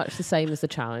 Pretty much the same as the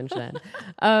challenge then.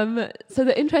 So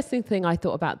the interesting thing I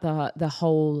thought about the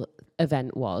whole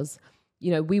event was,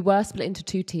 we were split into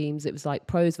two teams. It was like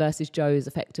pros versus Joes,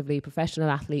 effectively, professional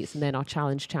athletes, and then our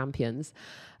challenge champions.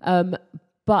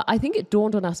 But I think it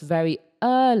dawned on us very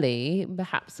early,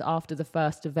 perhaps after the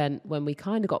first event, when we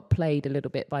kind of got played a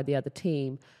little bit by the other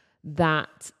team,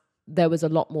 that there was a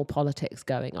lot more politics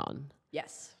going on.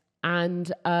 Yes.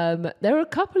 And there were a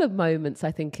couple of moments,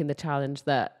 I think, in the challenge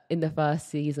that in the first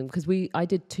season, because I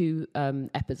did 2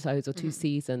 episodes or 2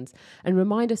 seasons, and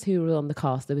remind us who were on the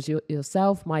cast. There was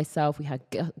yourself, myself, we had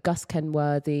Gus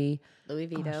Kenworthy, Louis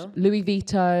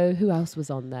Vito. Who else was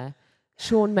on there?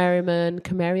 Sean Merriman,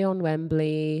 Camarion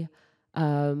Wembley.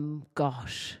 Yeah.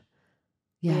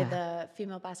 We had the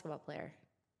female basketball player.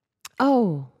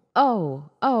 Her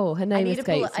name escapes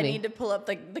me. I need to pull up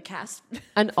the cast.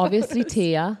 And obviously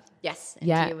Tia. Yes,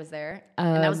 Tia was there.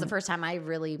 And that was the first time I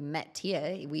really met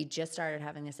Tia. We just started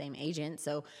having the same agent.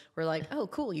 So we're like, oh,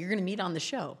 cool, you're going to meet on the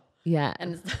show. Yeah.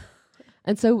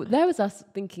 And so there was us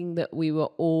thinking that we were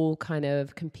all kind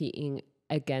of competing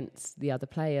against the other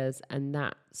players, and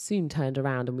that soon turned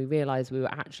around and we realized we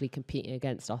were actually competing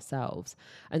against ourselves.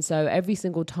 And so every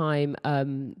single time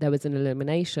there was an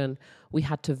elimination, we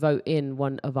had to vote in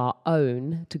one of our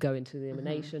own to go into the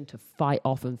elimination, to fight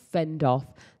off and fend off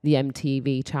the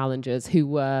MTV challengers, who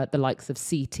were the likes of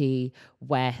CT,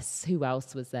 Wes, who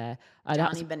else was there?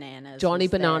 Johnny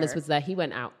Bananas was there. He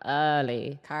went out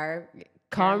early. Cara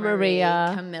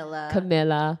Maria,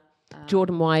 Camilla,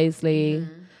 Jordan Wisely.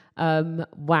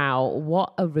 Wow,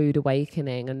 what a rude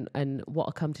awakening and what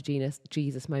a come to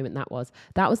Jesus moment that was.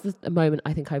 That was the moment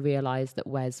I think I realized that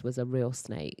Wes was a real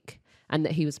snake and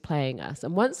that he was playing us.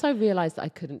 And once I realized that I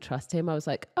couldn't trust him, I was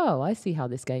like, oh, I see how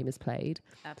this game is played.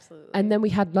 Absolutely. And then we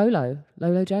had Lolo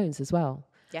Jones as well.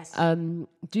 Yes. Do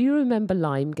you remember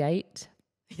Limegate?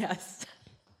 Yes.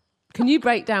 Can you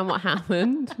break down what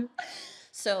happened?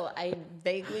 So I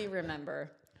vaguely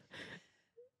remember.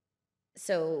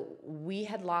 So we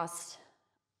had lost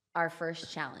our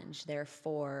first challenge there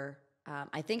for,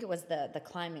 I think it was the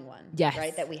climbing one. Yes.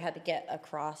 Right? That we had to get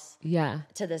across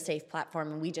to the safe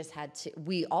platform. And we just had to,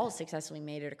 we all successfully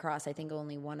made it across. I think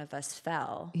only one of us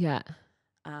fell. Yeah.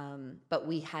 But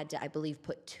we had to, I believe,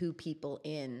 put 2 people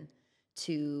in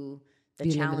to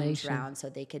the challenge round so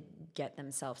they could get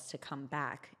themselves to come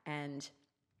back. And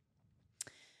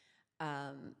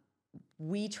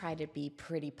we try to be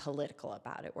pretty political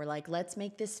about it. We're like, let's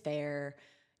make this fair.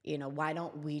 You know, why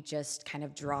don't we just kind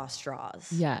of draw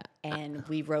straws? Yeah. And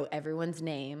we wrote everyone's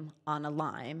name on a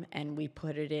lime and we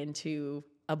put it into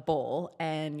a bowl,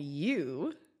 and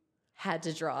you had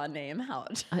to draw a name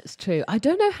out. That's true. I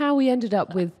don't know how we ended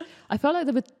up with, I felt like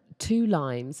there were 2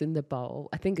 limes in the bowl.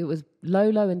 I think it was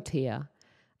Lolo and Tia.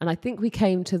 And I think we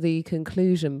came to the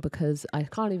conclusion because I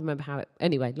can't even remember how it,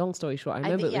 anyway, long story short, I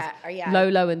remember it was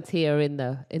Lolo and Tia in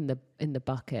the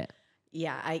bucket.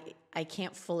 Yeah, I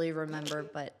can't fully remember,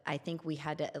 but I think we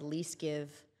had to at least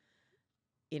give,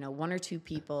 1 or 2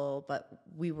 people, but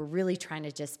we were really trying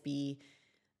to just be,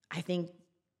 I think,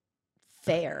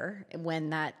 fair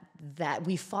when that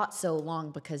we fought so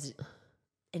long because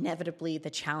inevitably the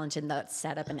challenge and the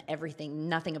setup and everything,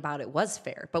 nothing about it was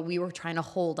fair, but we were trying to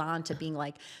hold on to being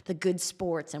like the good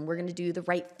sports and we're going to do the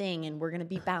right thing and we're going to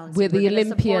be balanced. We're the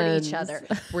Olympians. Support each other.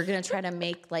 We're going to try to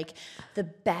make like the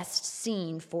best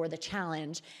scene for the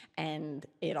challenge, and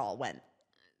it all went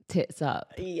tits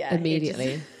up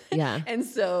immediately. Yeah. And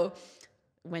so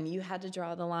when you had to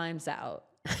draw the limes out,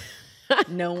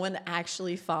 no one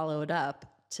actually followed up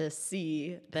to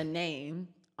see the name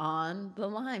on the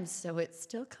limes. So it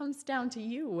still comes down to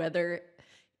you whether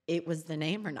it was the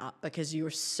name or not, because you were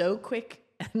so quick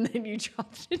and then you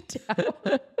dropped it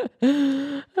down.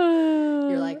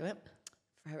 You're like, well,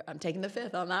 I'm taking the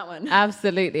 5th on that one.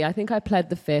 Absolutely. I think I pled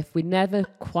the 5th. We never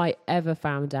quite ever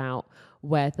found out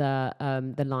whether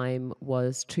the lime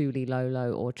was truly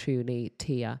Lolo or truly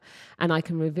Tia. And I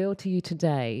can reveal to you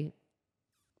today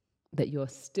that you're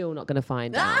still not going to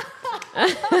find out. You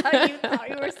thought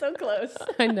you were so close.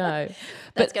 I know.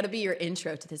 That's going to be your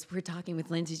intro to this. We're talking with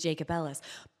Lindsey Jacobellis,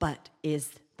 but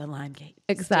is the Limegate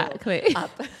exactly still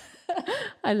up?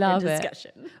 I love it.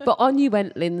 But on you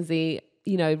went, Lindsey,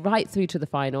 right through to the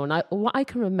final. And what I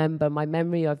can remember, my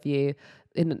memory of you,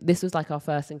 this was like our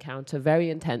first encounter, very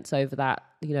intense over that,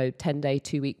 10-day,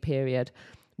 2-week period,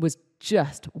 was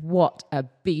just what a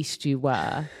beast you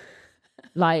were.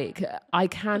 Like, I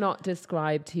cannot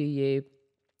describe to you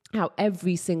how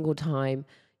every single time,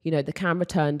 the camera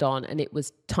turned on and it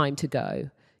was time to go,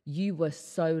 you were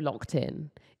so locked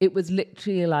in. It was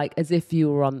literally like as if you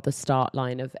were on the start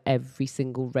line of every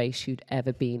single race you'd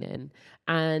ever been in.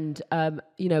 And,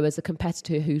 as a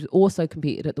competitor who's also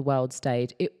competed at the world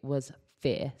stage, it was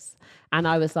fierce. And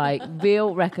I was like,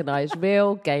 real recognized,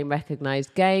 real game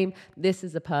recognized game. This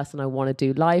is the person I want to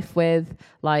do life with.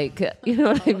 Like, you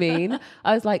know what I mean?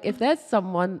 I was like, if there's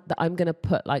someone that I'm going to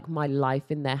put like my life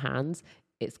in their hands,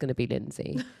 it's going to be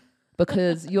Lindsey.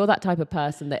 Because you're that type of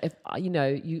person that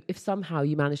if somehow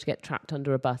you manage to get trapped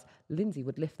under a bus, Lindsey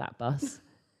would lift that bus.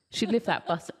 She'd lift that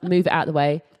bus, move it out of the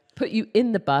way, put you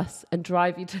in the bus and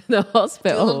drive you to the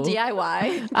hospital. Do a little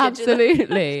DIY.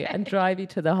 Absolutely. And drive you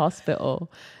to the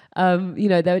hospital.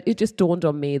 It just dawned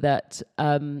on me that,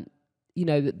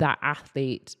 that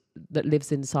athlete that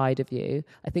lives inside of you,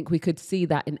 I think we could see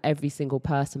that in every single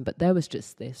person, but there was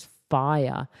just this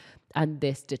fire and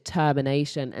this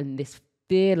determination and this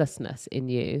fearlessness in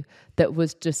you that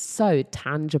was just so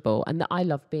tangible and that I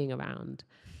loved being around.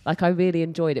 Like, I really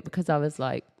enjoyed it because I was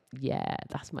like, yeah,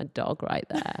 that's my dog right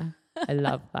there. I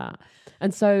love that.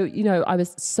 And so, I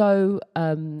was so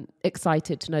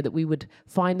excited to know that we would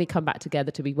finally come back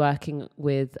together to be working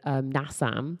with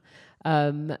NASAM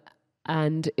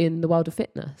and in the world of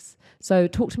fitness. So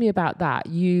talk to me about that.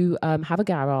 You have a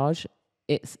garage.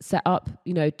 It's set up,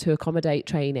 to accommodate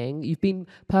training. You've been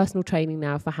personal training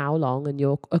now for how long? And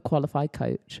you're a qualified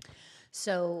coach.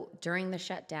 So during the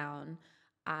shutdown,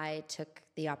 I took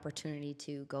the opportunity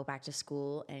to go back to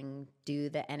school and do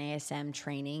the NASM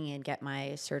training and get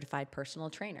my certified personal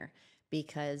trainer,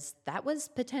 because that was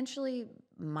potentially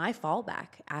my fallback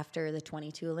after the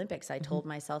 22 Olympics. I told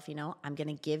myself, I'm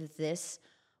going to give this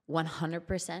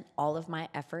 100% all of my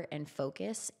effort and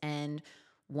focus. And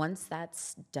once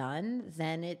that's done,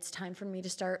 then it's time for me to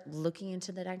start looking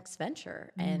into the next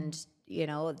venture. And, you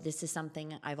know, this is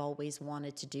something I've always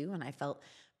wanted to do. And I felt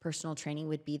personal training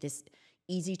would be this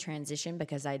easy transition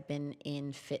because I'd been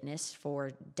in fitness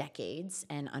for decades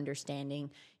and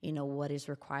understanding, you know, what is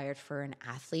required for an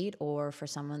athlete or for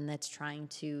someone that's trying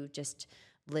to just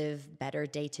live better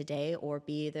day to day or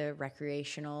be the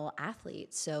recreational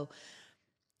athlete. So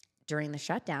during the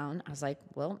shutdown, I was like,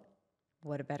 well,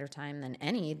 what a better time than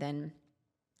any than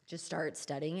just start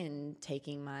studying and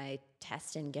taking my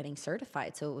test and getting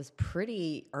certified. So it was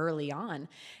pretty early on,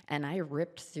 and I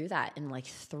ripped through that in like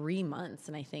 3 months.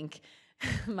 And I think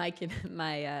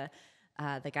the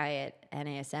guy at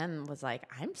NASM was like,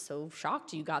 I'm so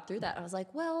shocked you got through that. I was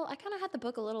like, well, I kind of had the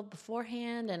book a little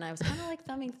beforehand and I was kind of like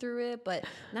thumbing through it. But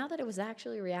now that it was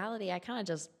actually reality, I kind of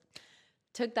just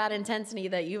took that intensity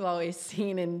that you've always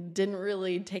seen and didn't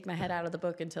really take my head out of the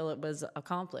book until it was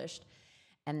accomplished.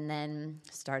 And then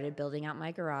started building out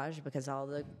my garage because all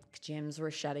the gyms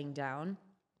were shutting down,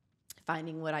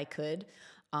 finding what I could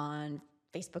on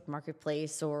Facebook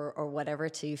Marketplace or whatever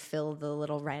to fill the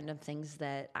little random things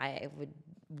that I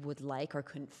would like or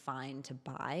couldn't find to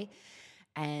buy.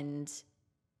 And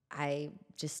I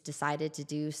just decided to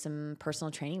do some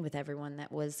personal training with everyone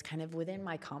that was kind of within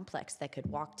my complex that could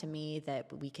walk to me,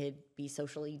 that we could be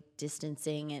socially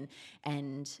distancing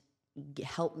and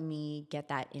help me get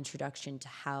that introduction to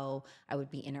how I would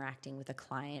be interacting with a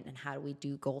client and how we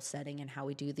do goal setting and how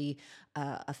we do the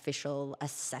official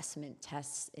assessment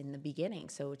tests in the beginning.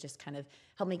 So it just kind of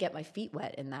helped me get my feet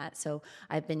wet in that. So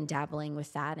I've been dabbling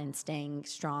with that and staying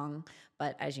strong.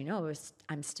 But as you know,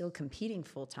 I'm still competing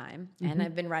full time, and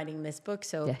I've been writing this book.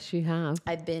 So yes, you have.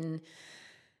 I've been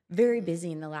very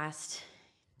busy in the last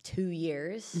 2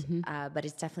 years, but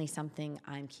it's definitely something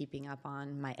I'm keeping up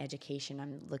on. My education,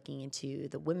 I'm looking into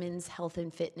the women's health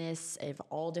and fitness of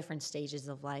all different stages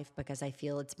of life because I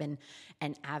feel it's been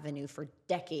an avenue for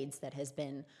decades that has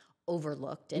been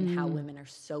overlooked, and how women are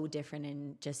so different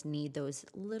and just need those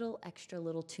extra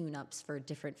little tune-ups for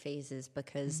different phases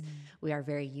because we are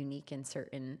very unique in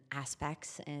certain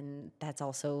aspects, and that's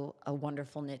also a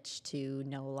wonderful niche to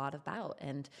know a lot about.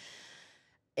 And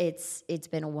it's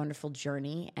been a wonderful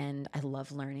journey, and I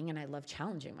love learning and I love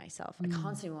challenging myself. I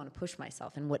constantly want to push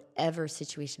myself, and whatever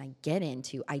situation I get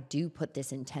into, I do put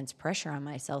this intense pressure on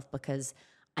myself because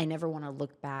I never want to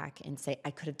look back and say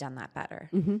I could have done that better.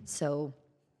 So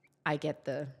I get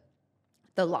the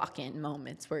lock-in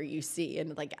moments where you see,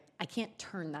 and like I can't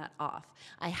turn that off.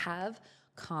 I have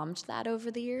calmed that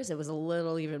over the years. It was a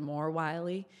little even more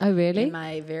wily. Oh, really? In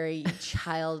my very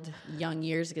young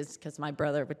years, because my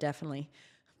brother would definitely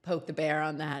poke the bear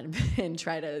on that and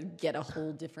try to get a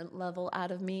whole different level out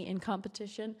of me in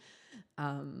competition.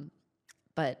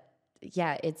 But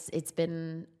yeah, it's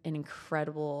been an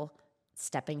incredible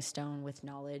stepping stone with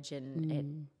knowledge, and it,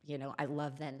 you know, I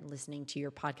love then listening to your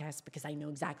podcast because I know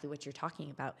exactly what you're talking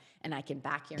about, and I can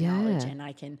back your knowledge, and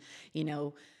I can, you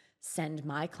know, send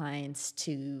my clients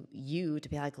to you to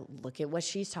be like, look at what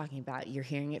she's talking about. You're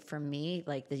hearing it from me,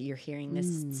 like that you're hearing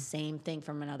this same thing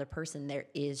from another person. There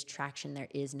is traction, there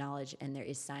is knowledge, and there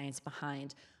is science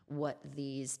behind what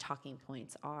these talking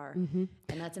points are. And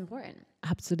that's important.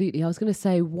 Absolutely. I was going to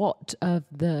say, what have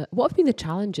been the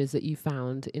challenges that you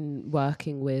found in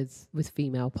working with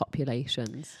female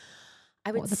populations?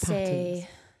 I would say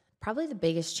probably the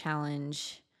biggest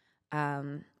challenge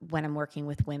when I'm working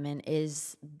with women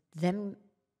is them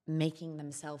making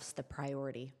themselves the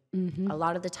priority. A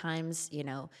lot of the times, you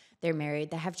know, they're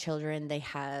married, they have children, they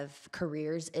have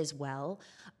careers as well,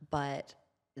 but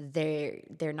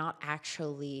they're not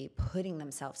actually putting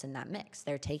themselves in that mix.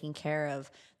 They're taking care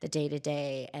of the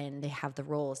day-to-day, and they have the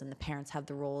roles, and the parents have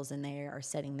the roles, and they are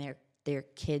setting their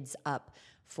kids up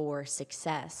for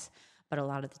success. But a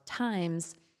lot of the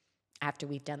times, after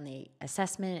we've done the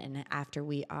assessment and after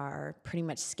we are pretty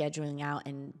much scheduling out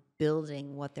and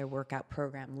building what their workout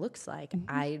program looks like,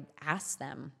 I ask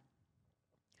them,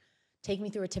 take me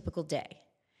through a typical day.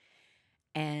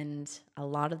 And a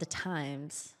lot of the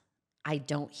times I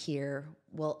don't hear,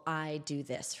 well, I do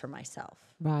this for myself.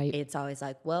 Right. It's always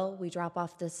like, well, we drop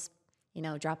off this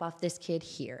kid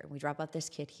here. We drop off this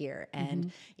kid here.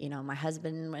 And, you know, my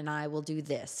husband and I will do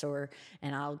this,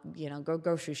 and I'll, you know, go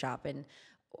grocery shop and,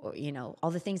 or, you know,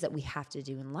 all the things that we have to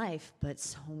do in life. But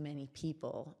so many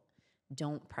people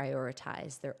don't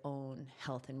prioritize their own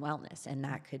health and wellness. And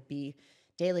that could be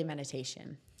daily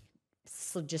meditation,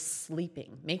 so just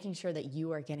sleeping, making sure that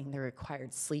you are getting the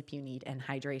required sleep you need and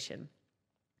hydration.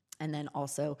 And then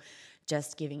also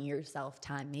just giving yourself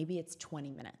time. Maybe it's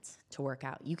 20 minutes to work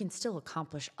out. You can still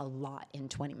accomplish a lot in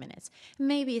 20 minutes.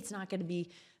 Maybe it's not going to be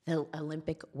the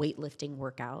Olympic weightlifting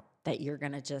workout that you're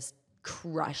going to just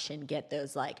crush and get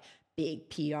those like big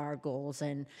PR goals.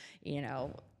 And,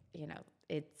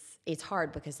 it's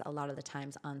hard because a lot of the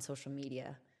times on social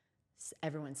media,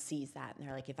 everyone sees that and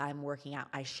they're like, if I'm working out,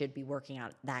 I should be working out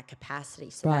at that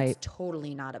capacity. So that's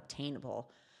totally not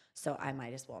obtainable. So I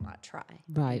might as well not try.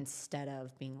 Right. Instead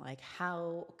of being like,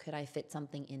 how could I fit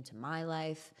something into my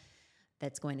life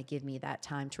that's going to give me that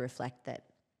time to reflect that,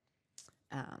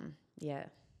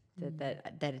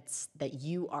 that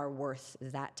you are worth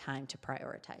that time to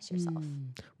prioritize yourself.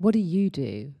 What do you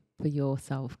do for your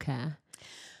self-care?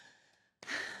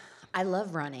 I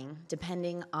love running,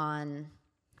 depending on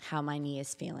how my knee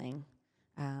is feeling.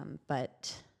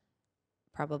 But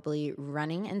probably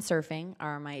running and surfing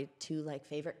are my two like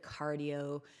favorite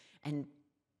cardio and,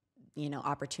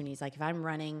 opportunities. Like if I'm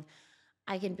running,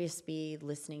 I can just be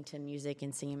listening to music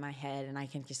and singing in my head, and I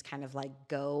can just kind of like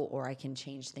go, or I can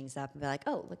change things up and be like,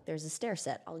 oh, look, there's a stair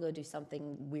set. I'll go do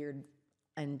something weird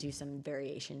and do some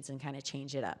variations and kind of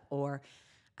change it up. Or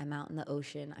I'm out in the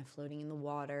ocean, I'm floating in the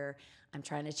water, I'm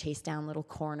trying to chase down little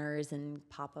corners and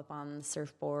pop up on the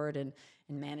surfboard and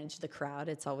manage the crowd.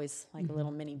 It's always like a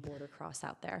little mini border cross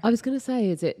out there. I was going to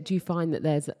say, do you find that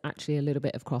there's actually a little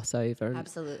bit of crossover?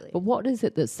 Absolutely. But what is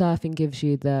it that surfing gives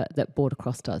you that border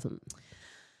cross doesn't?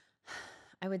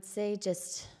 I would say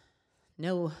just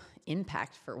no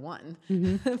impact for one.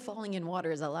 Falling in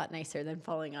water is a lot nicer than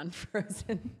falling on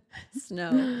frozen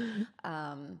snow.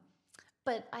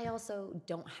 But I also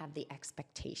don't have the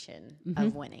expectation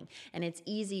of winning. And it's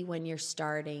easy when you're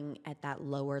starting at that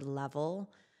lower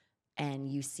level and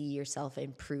you see yourself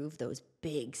improve those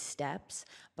big steps.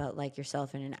 But like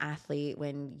yourself and an athlete,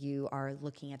 when you are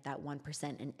looking at that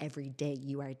 1% and every day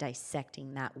you are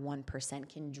dissecting that 1%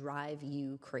 can drive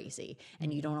you crazy.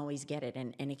 And you don't always get it.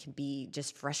 And it can be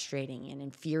just frustrating and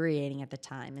infuriating at the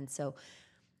time. And so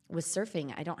with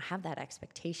surfing, I don't have that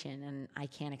expectation. And I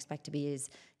can't expect to be as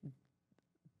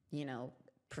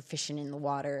proficient in the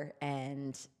water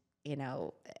and,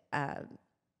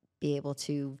 be able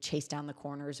to chase down the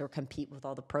corners or compete with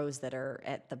all the pros that are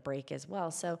at the break as well.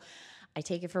 So I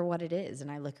take it for what it is. And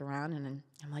I look around and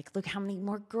I'm like, look how many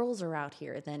more girls are out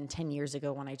here than 10 years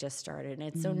ago when I just started. And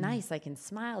it's so nice. I can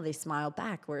smile. They smile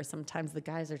back, where sometimes the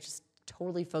guys are just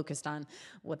totally focused on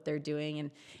what they're doing.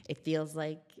 And it feels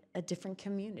like a different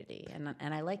community. And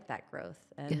I like that growth.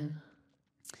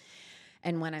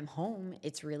 And when I'm home,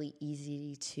 it's really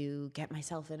easy to get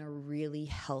myself in a really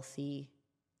healthy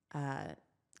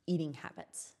eating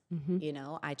habits.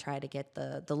 I try to get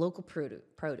the local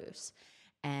produce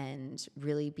and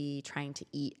really be trying to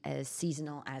eat as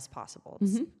seasonal as possible.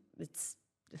 It's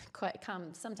quite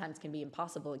sometimes can be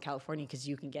impossible in California because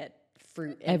you can get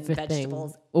fruit and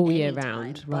vegetables all year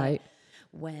round, right?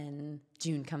 When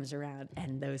June comes around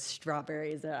and those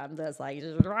strawberries, I'm just like,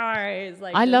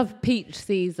 I love peach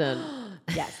season.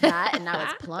 Yes, that, and now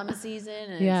it's plum season,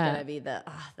 and it's gonna be the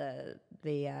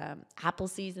apple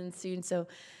season soon. So,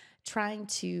 trying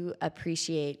to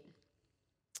appreciate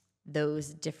those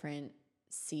different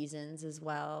seasons as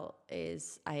well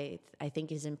is, I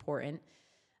think, is important.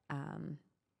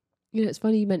 It's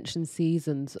funny you mentioned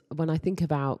seasons. When I think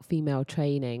about female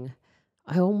training,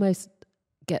 I almost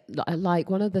get like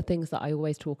one of the things that I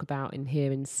always talk about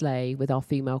in Slay with our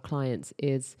female clients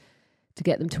is to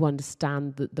get them to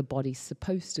understand that the body's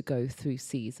supposed to go through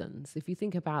seasons. If you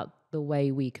think about the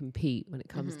way we compete when it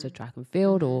comes to track and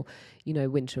field or,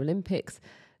 Winter Olympics,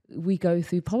 we go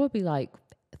through probably like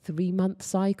 3-month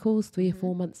cycles, 3 or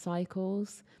 4 month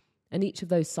cycles. And each of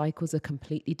those cycles are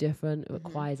completely different. It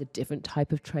requires a different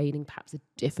type of training, perhaps a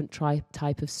different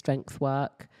type of strength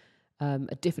work,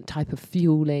 a different type of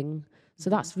fueling. So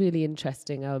that's really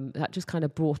interesting. That just kind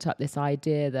of brought up this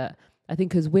idea that I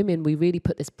think as women, we really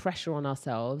put this pressure on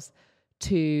ourselves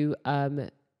to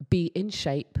be in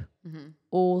shape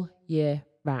all year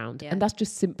round. Yeah. And that's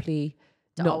just simply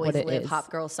to not always what it live is. Hot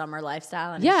girl summer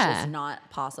lifestyle. And it's just not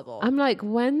possible. I'm like,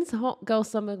 when's hot girl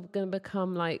summer going to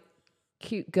become like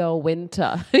cute girl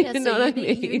winter? Yeah,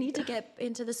 you need to get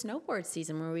into the snowboard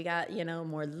season where we got,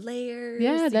 more layers.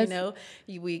 Yeah,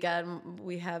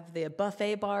 we have the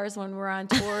buffet bars when we're on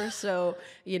tour. So,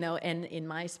 and in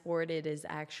my sport, it is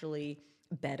actually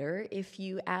better if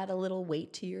you add a little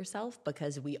weight to yourself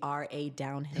because we are a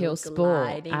downhill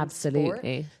gliding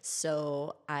absolutely sport.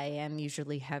 So I am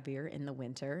usually heavier in the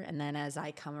winter. And then as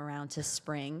I come around to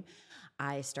spring,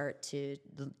 I start to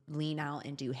lean out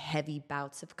and do heavy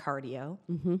bouts of cardio.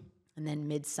 And then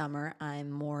midsummer,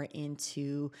 I'm more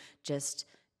into just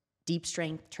deep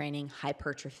strength training,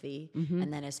 hypertrophy,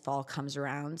 and then as fall comes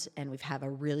around and we've have a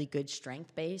really good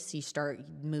strength base, you start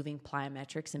moving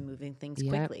plyometrics and moving things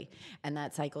quickly, and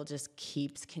that cycle just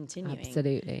keeps continuing.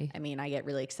 Absolutely. I mean, I get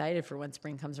really excited for when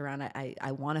spring comes around.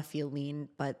 I want to feel lean,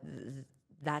 but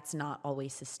that's not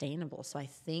always sustainable. So I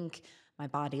think my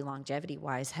body, longevity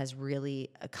wise, has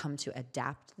really come to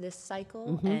adapt this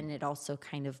cycle, and it also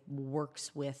kind of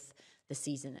works with the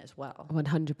season as well.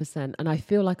 100%. And I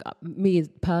feel like me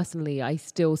personally, I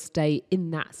still stay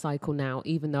in that cycle now,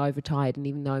 even though I've retired and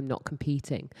even though I'm not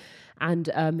competing, and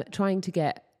trying to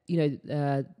get,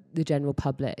 the general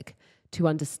public to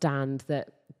understand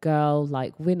that, girl,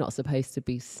 like, we're not supposed to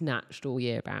be snatched all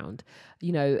year round.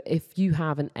 If you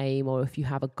have an aim or if you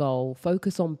have a goal,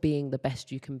 focus on being the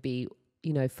best you can be,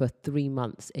 for 3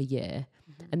 months a year,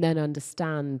 and then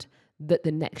understand that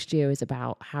the next year is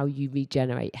about how you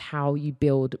regenerate, how you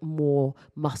build more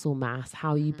muscle mass,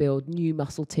 how you build new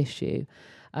muscle tissue.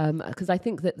 Because I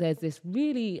think that there's this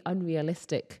really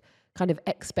unrealistic kind of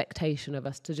expectation of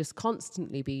us to just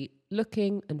constantly be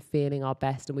looking and feeling our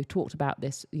best. And we've talked about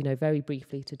this, very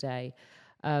briefly today,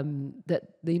 that,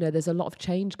 there's a lot of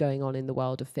change going on in the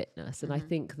world of fitness. And I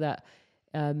think that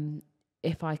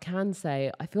if I can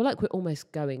say, I feel like we're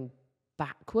almost going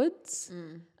backwards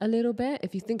a little bit.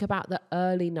 If you think about the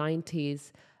early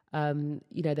 90s,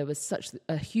 there was such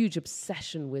a huge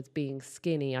obsession with being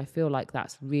skinny. I feel like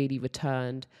that's really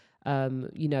returned,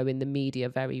 in the media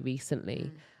very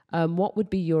recently. What would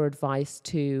be your advice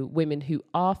to women who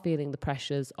are feeling the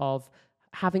pressures of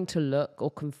having to look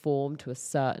or conform to a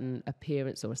certain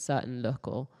appearance or a certain look,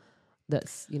 or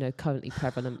that's, currently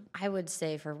prevalent? I would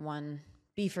say, for one,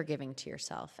 be forgiving to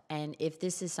yourself. And if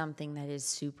this is something that is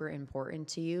super important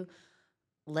to you,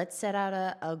 let's set out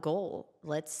a goal.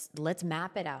 Let's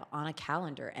map it out on a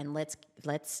calendar, and let's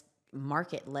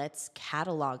mark it. Let's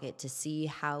catalog it to see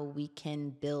how we can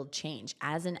build change.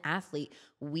 As an athlete,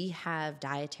 we have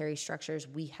dietary structures,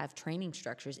 we have training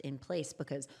structures in place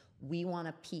because we want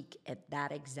to peak at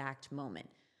that exact moment.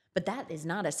 But that is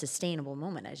not a sustainable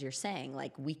moment, as you're saying.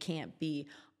 Like, we can't be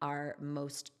our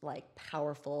most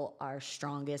powerful, our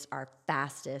strongest, our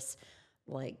fastest,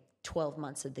 12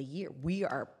 months of the year. We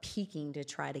are peaking to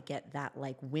try to get that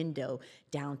window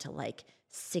down to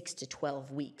 6 to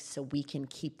 12 weeks so we can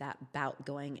keep that bout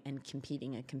going and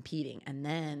competing. And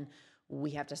then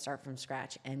we have to start from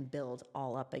scratch and build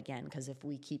all up again, because if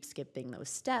we keep skipping those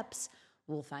steps,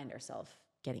 we'll find ourselves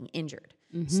getting injured.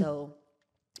 So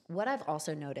what I've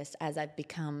also noticed as I've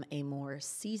become a more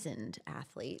seasoned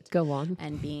athlete, go on,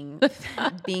 and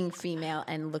being female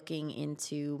and looking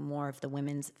into more of the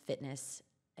women's fitness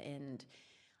and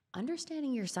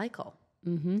understanding your cycle.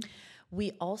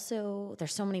 We also,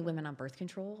 there's so many women on birth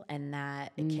control, and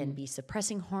that it can be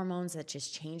suppressing hormones that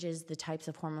just changes the types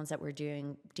of hormones that we're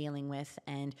dealing with.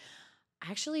 And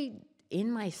actually,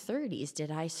 in my 30s,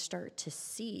 did I start to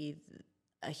see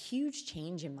a huge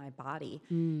change in my body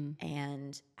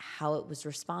and how it was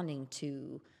responding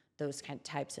to those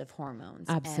types of hormones.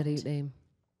 Absolutely. And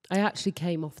I actually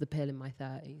came off the pill in my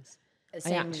 30s.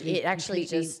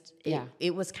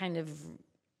 It was kind of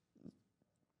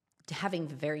having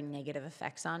very negative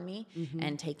effects on me,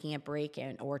 and taking a break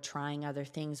or trying other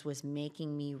things was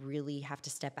making me really have to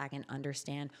step back and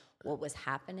understand what was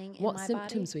happening in my body. What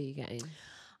symptoms were you getting?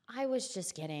 I was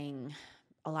just getting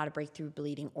a lot of breakthrough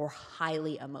bleeding, or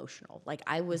highly emotional.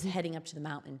 I was heading up to the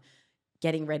mountain,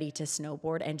 getting ready to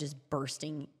snowboard, and just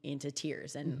bursting into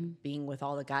tears, and being with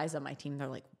all the guys on my team. They're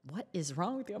like, "What is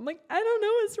wrong with you?" I'm like, "I don't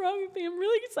know what's wrong with me. I'm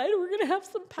really excited. We're gonna have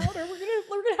some powder.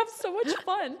 We're gonna have so much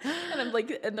fun." And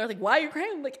they're like, "Why are you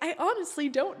crying?" I'm like, "I honestly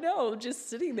don't know. Just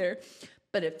sitting there."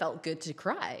 But it felt good to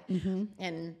cry.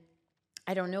 And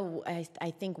I don't know.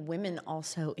 I think women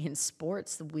also in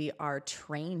sports, we are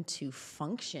trained to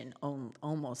function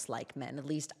almost like men. At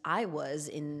least I was,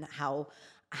 in how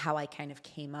I kind of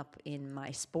came up in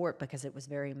my sport, because it was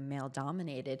very male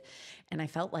dominated. And I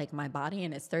felt like my body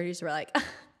in its 30s were like,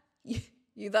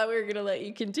 you thought we were going to let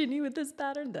you continue with this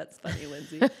pattern? That's funny,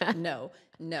 Lindsey. No,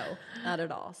 not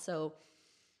at all. So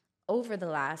over the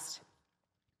last,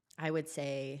 I would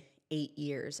say, 8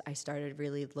 years, I started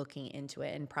really looking into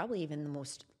it, and probably even the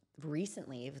most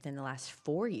recently, within the last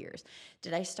 4 years,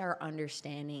 did I start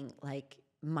understanding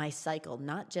my cycle,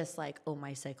 not just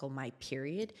my cycle, my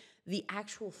period, the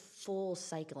actual full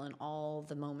cycle and all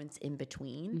the moments in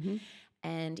between.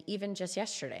 And even just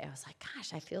yesterday, I was like,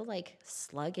 gosh, I feel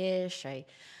sluggish. I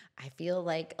feel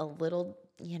a little,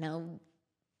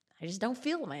 I just don't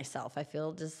feel myself. I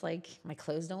feel just my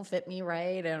clothes don't fit me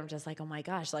right. And I'm just oh my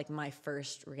gosh, my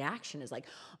first reaction is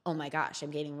oh my gosh,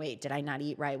 I'm gaining weight. Did I not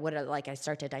eat right? I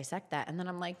start to dissect that. And then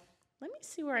I'm like, let me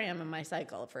see where I am in my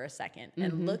cycle for a second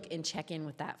and look and check in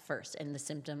with that first and the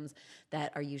symptoms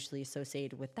that are usually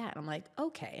associated with that. I'm like,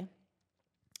 okay,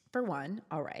 for one,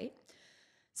 all right.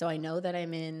 So I know that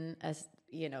I'm in a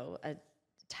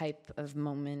type of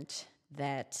moment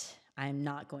that I'm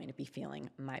not going to be feeling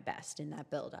my best in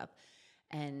that buildup.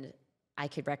 And I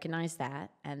could recognize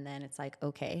that. And then it's like,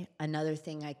 okay, another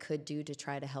thing I could do to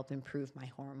try to help improve my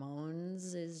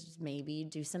hormones is maybe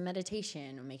do some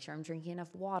meditation or make sure I'm drinking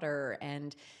enough water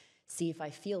and see if I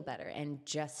feel better. And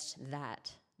just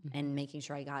that and making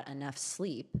sure I got enough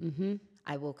sleep,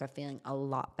 I woke up feeling a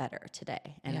lot better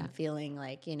today. And I'm feeling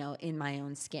like, in my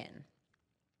own skin.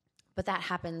 But that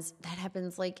happens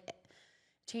like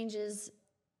changes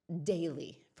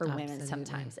daily for women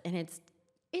sometimes. And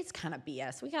it's kind of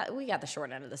BS. We got the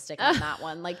short end of the stick on that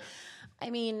one. Like, I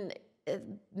mean,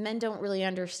 men don't really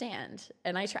understand.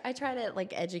 And I try to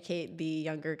like educate the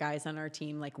younger guys on our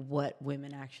team, like what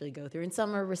women actually go through. And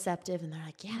some are receptive and they're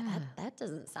like, that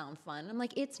doesn't sound fun. I'm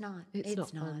like, it's not.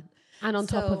 It's not. Fun. And on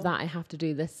top of that, I have to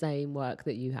do the same work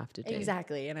that you have to do.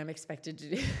 Exactly. And I'm expected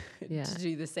to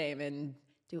do the same and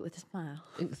do it with a smile.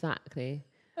 Exactly.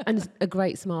 And it's a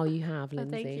great smile you have,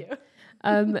 Lindsey.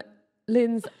 Thank you.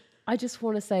 Linz, I just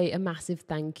want to say a massive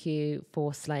thank you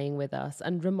for slaying with us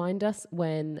and remind us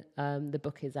when the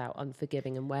book is out,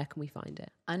 Unforgiving, and where can we find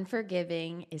it?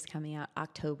 Unforgiving is coming out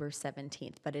October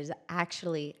 17th, but it is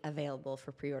actually available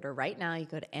for pre-order right now. You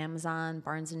go to Amazon,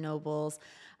 Barnes & Nobles.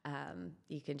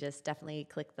 You can just definitely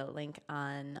click the link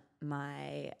on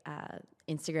my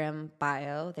Instagram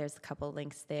bio. There's a couple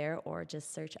links there, or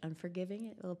just search Unforgiving.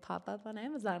 It will pop up on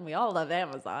Amazon. We all love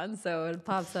Amazon, so it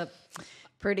pops up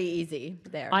pretty easy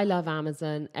there. I love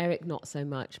Amazon. Eric, not so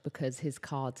much because his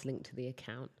card's linked to the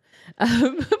account.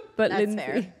 But that's Lindsey,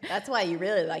 fair. That's why you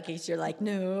really like it. You're like,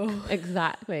 no.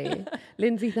 Exactly.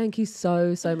 Lindsey, thank you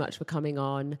so much for coming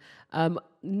on.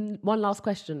 One last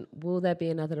question. Will there be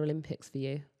another Olympics for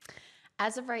you?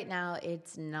 As of right now,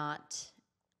 it's not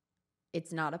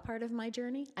a part of my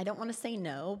journey. I don't want to say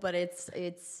no, but it's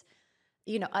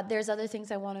there's other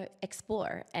things I want to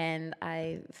explore, and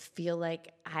I feel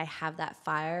like I have that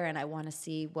fire, and I want to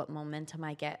see what momentum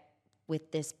I get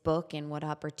with this book and what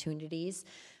opportunities,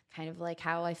 kind of like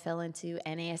how I fell into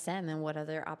NASM and what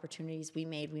other opportunities we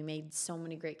made. We made so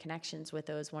many great connections with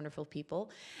those wonderful people,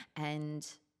 and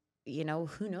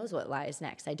who knows what lies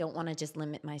next. I don't want to just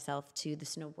limit myself to the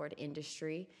snowboard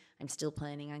industry. I'm still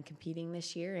planning on competing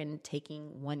this year and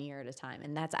taking 1 year at a time.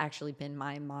 And that's actually been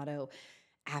my motto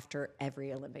after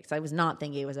every Olympics. I was not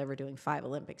thinking I was ever doing 5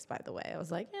 Olympics, by the way. I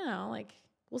was like,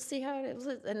 we'll see how it is.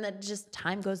 And then just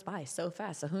time goes by so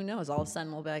fast. So who knows? All of a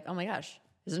sudden we'll be like, oh my gosh,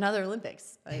 there's another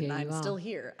Olympics. And I'm still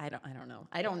here. I don't know.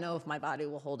 I don't know if my body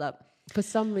will hold up. For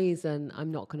some reason,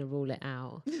 I'm not going to rule it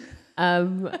out.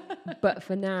 But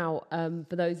for now,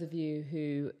 for those of you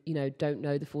who, don't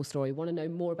know the full story, want to know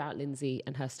more about Lindsey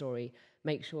and her story,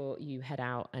 make sure you head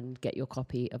out and get your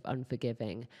copy of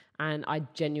Unforgiving. And I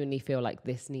genuinely feel like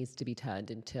this needs to be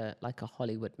turned into like a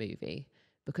Hollywood movie,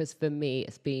 because for me,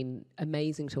 it's been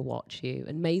amazing to watch you,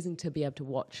 amazing to be able to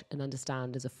watch and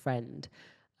understand as a friend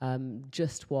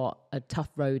just what a tough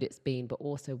road it's been, but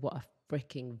also what a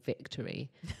freaking victory.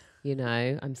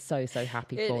 I'm so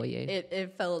happy for you.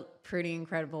 It felt pretty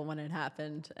incredible when it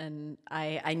happened. And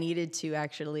I needed to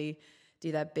actually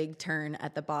do that big turn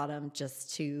at the bottom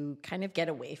just to kind of get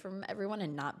away from everyone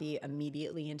and not be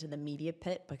immediately into the media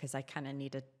pit, because I kind of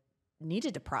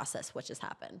needed to process what just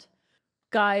happened.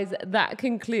 Guys, that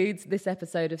concludes this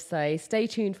episode of Say. Stay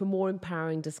tuned for more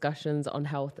empowering discussions on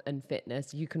health and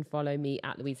fitness. You can follow me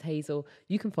at Louise Hazel.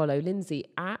 You can follow Lindsey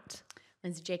at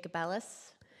Lindsey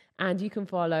Jacobellis. And you can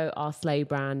follow our Slay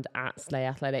brand at Slay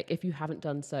Athletic. If you haven't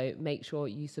done so, make sure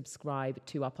you subscribe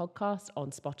to our podcast on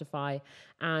Spotify.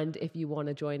 And if you want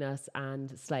to join us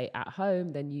and slay at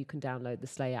home, then you can download the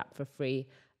Slay app for free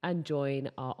and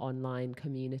join our online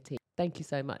community. Thank you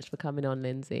so much for coming on,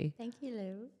 Lindsey. Thank you,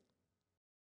 Lou.